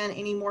chat in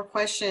any more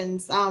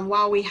questions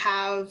while we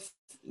have,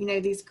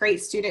 these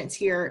great students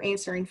here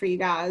answering for you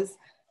guys?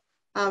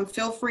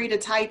 Feel free to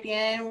type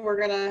in. We're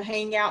going to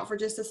hang out for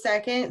just a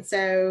second.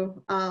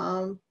 So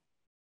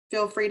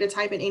feel free to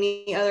type in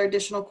any other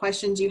additional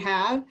questions you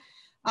have.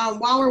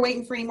 While we're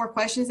waiting for any more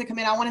questions to come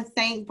in, I want to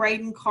thank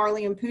Braden,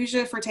 Carly, and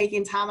Pooja for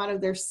taking time out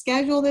of their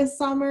schedule this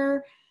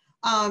summer.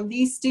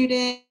 These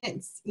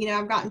students,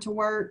 I've gotten to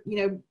work,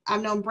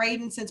 I've known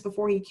Braden since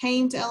before he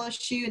came to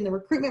LSU in the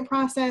recruitment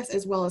process,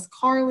 as well as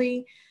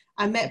Carly.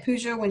 I met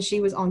Pooja when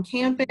she was on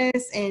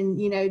campus, and,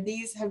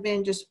 these have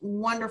been just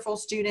wonderful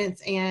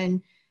students,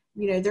 and,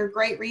 they're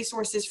great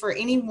resources for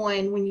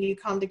anyone when you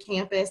come to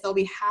campus. They'll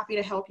be happy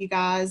to help you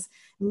guys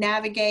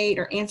navigate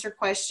or answer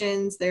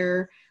questions.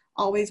 They're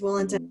always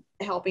willing to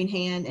a helping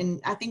hand. And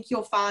I think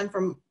you'll find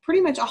from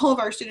pretty much all of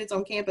our students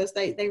on campus,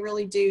 they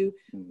really do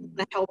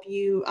help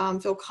you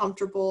feel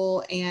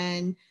comfortable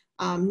and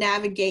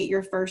navigate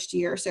your first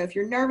year. So if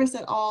you're nervous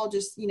at all,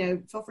 just,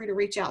 feel free to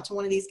reach out to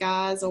one of these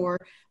guys or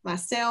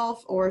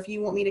myself, or if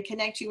you want me to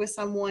connect you with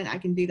someone, I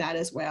can do that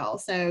as well.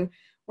 So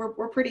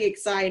we're pretty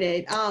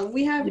excited.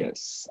 We have two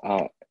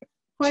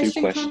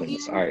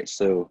questions. All right.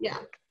 So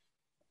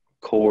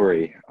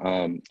Corey,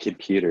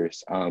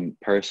 computers.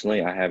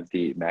 Personally, I have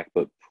the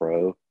MacBook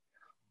Pro,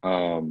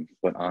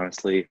 but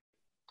honestly,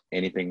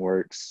 anything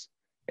works.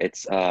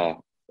 It's I'd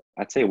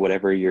say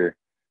whatever you're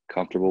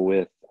comfortable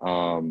with.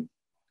 I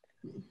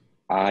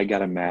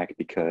got a Mac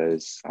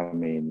because I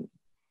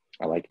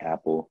like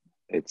Apple.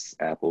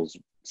 Apple's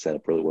set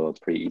up really well. It's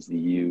pretty easy to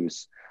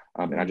use,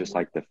 and I just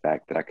like the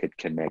fact that I could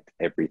connect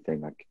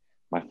everything. Like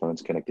my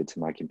phone's connected to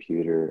my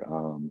computer.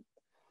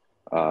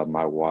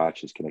 My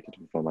watch is connected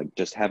to my phone. Like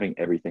just having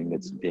everything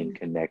that's being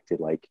connected,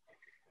 like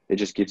it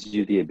just gives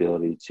you the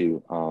ability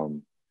to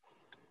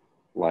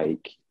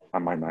like I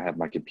might not have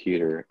my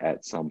computer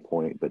at some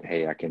point, but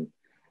hey, I can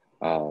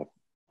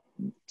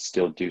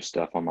still do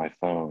stuff on my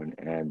phone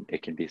and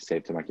it can be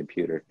saved to my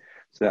computer.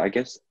 So I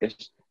guess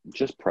it's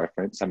just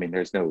preference.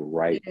 There's no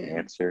right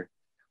answer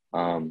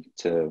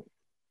to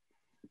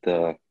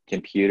the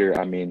computer.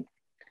 To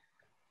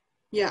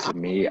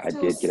me, I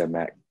did get a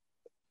Mac.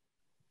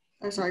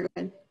 Oh, sorry, go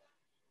ahead.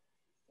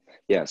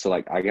 Yeah, so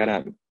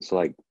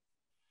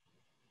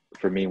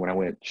for me, when I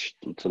went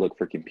to look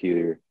for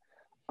computer,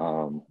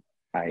 I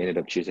ended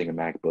up choosing a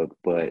MacBook,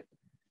 but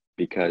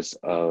because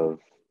of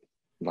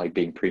like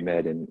being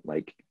pre-med and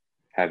like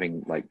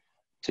having like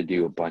to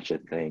do a bunch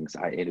of things,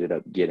 I ended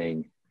up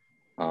getting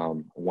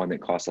one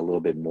that costs a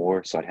little bit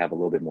more, so I'd have a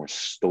little bit more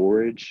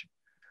storage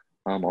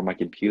on my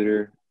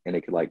computer, and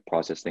it could like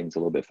process things a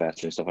little bit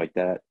faster and stuff like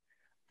that.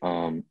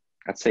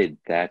 I'd say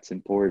that's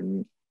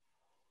important.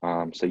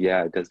 So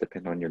yeah, it does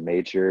depend on your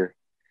major,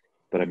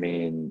 but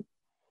I'm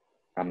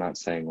not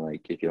saying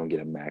like if you don't get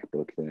a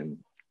MacBook, then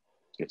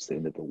it's the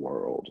end of the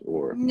world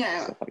or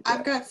No, stuff like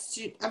I've that.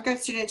 I've got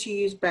students who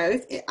use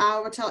both. I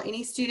would tell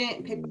any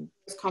student pick what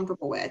you're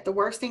comfortable with. The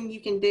worst thing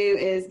you can do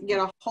is get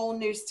a whole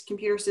new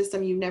computer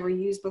system you've never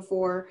used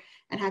before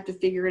and have to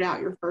figure it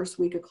out your first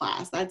week of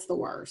class. That's the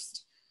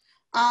worst.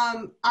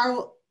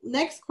 Our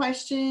next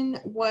question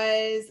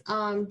was,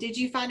 did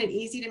you find it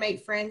easy to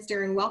make friends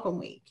during Welcome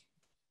Week?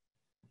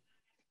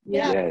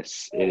 Yeah.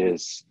 Yes, it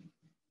is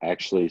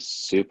actually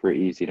super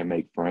easy to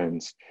make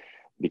friends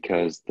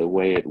because the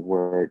way it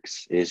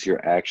works is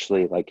you're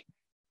actually like,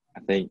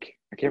 I can't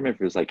remember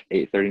if it was like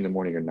 8:30 in the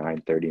morning or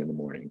 9:30 in the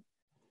morning,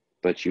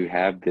 but you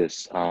have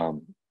this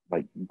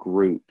like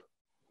group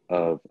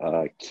of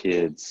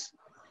kids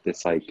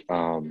that's like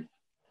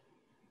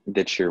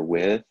that you're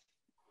with,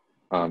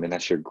 and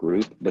that's your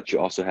group, but you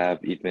also have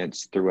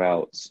events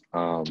throughout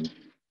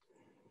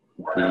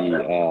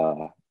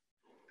the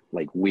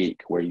like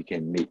week where you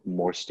can meet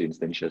more students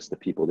than just the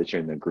people that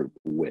you're in the group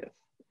with.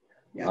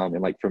 Yeah.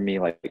 And like for me,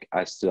 like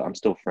I'm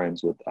still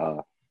friends with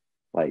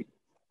like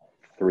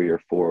 3 or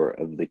 4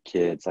 of the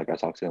kids. Like I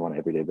talk to them on an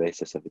everyday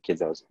basis of the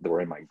kids that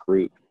were in my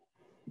group,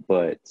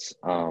 but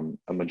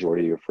a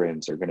majority of your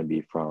friends are going to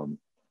be from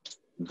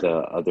the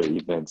other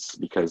events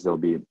because there'll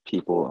be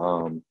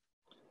people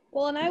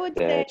Well, and I would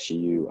that say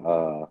you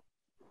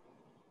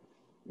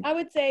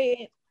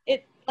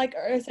it like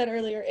I said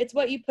earlier, it's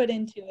what you put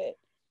into it.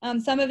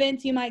 Some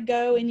events you might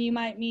go and you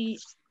might meet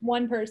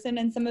one person,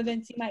 and some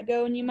events you might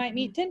go and you might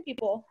meet 10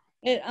 people.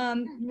 It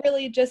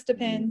really just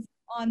depends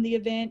on the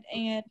event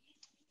and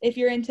if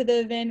you're into the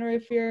event or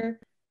if you're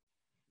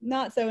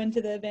not so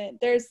into the event.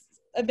 There's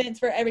events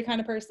for every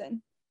kind of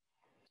person.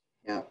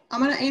 Yeah,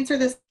 I'm going to answer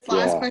this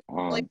last yeah question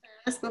really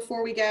fast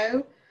before we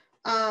go.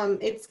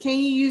 It's, can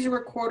you use a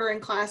recorder in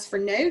class for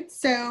notes?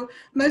 So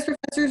most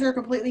professors are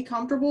completely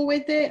comfortable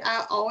with it.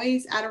 I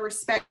always, out of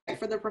respect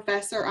for the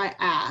professor, I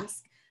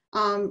ask.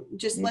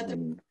 Just let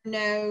them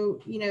know,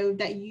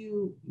 that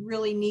you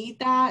really need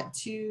that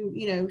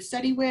to,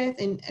 study with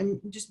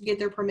and just get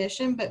their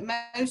permission. But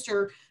most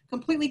are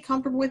completely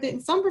comfortable with it.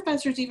 And some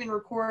professors even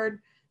record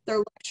their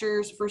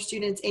lectures for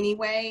students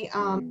anyway.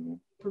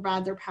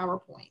 Provide their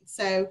PowerPoint.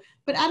 So,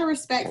 but out of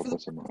respect for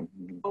the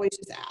always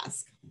just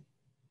ask.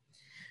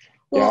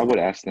 Well, I would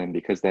ask them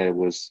because that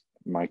was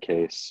my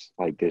case.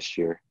 Like this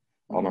year,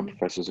 all my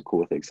professors are cool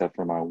with it except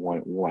for my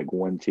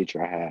one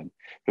teacher I had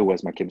who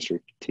was my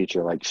chemistry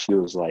teacher. Like she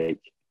was like,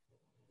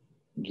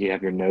 you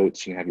have your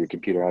notes, you can have your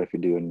computer out if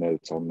you're doing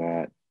notes on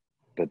that,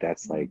 but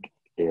that's like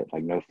it.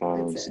 Like no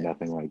phones,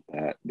 nothing like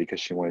that, because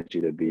she wanted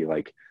you to be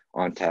like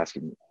on task.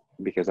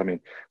 Because I mean,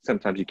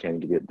 sometimes you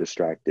can get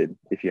distracted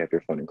if you have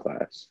your phone in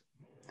class.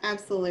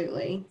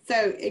 Absolutely.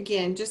 So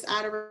again, just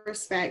out of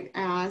respect,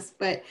 ask.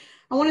 But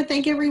I want to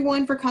thank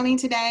everyone for coming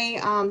today.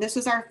 This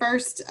was our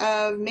first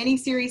of many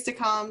series to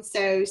come.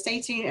 So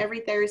stay tuned every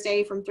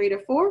Thursday from 3 to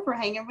 4 for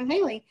Hangin with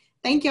Haley.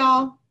 Thank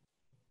y'all.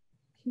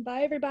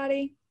 Bye,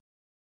 everybody.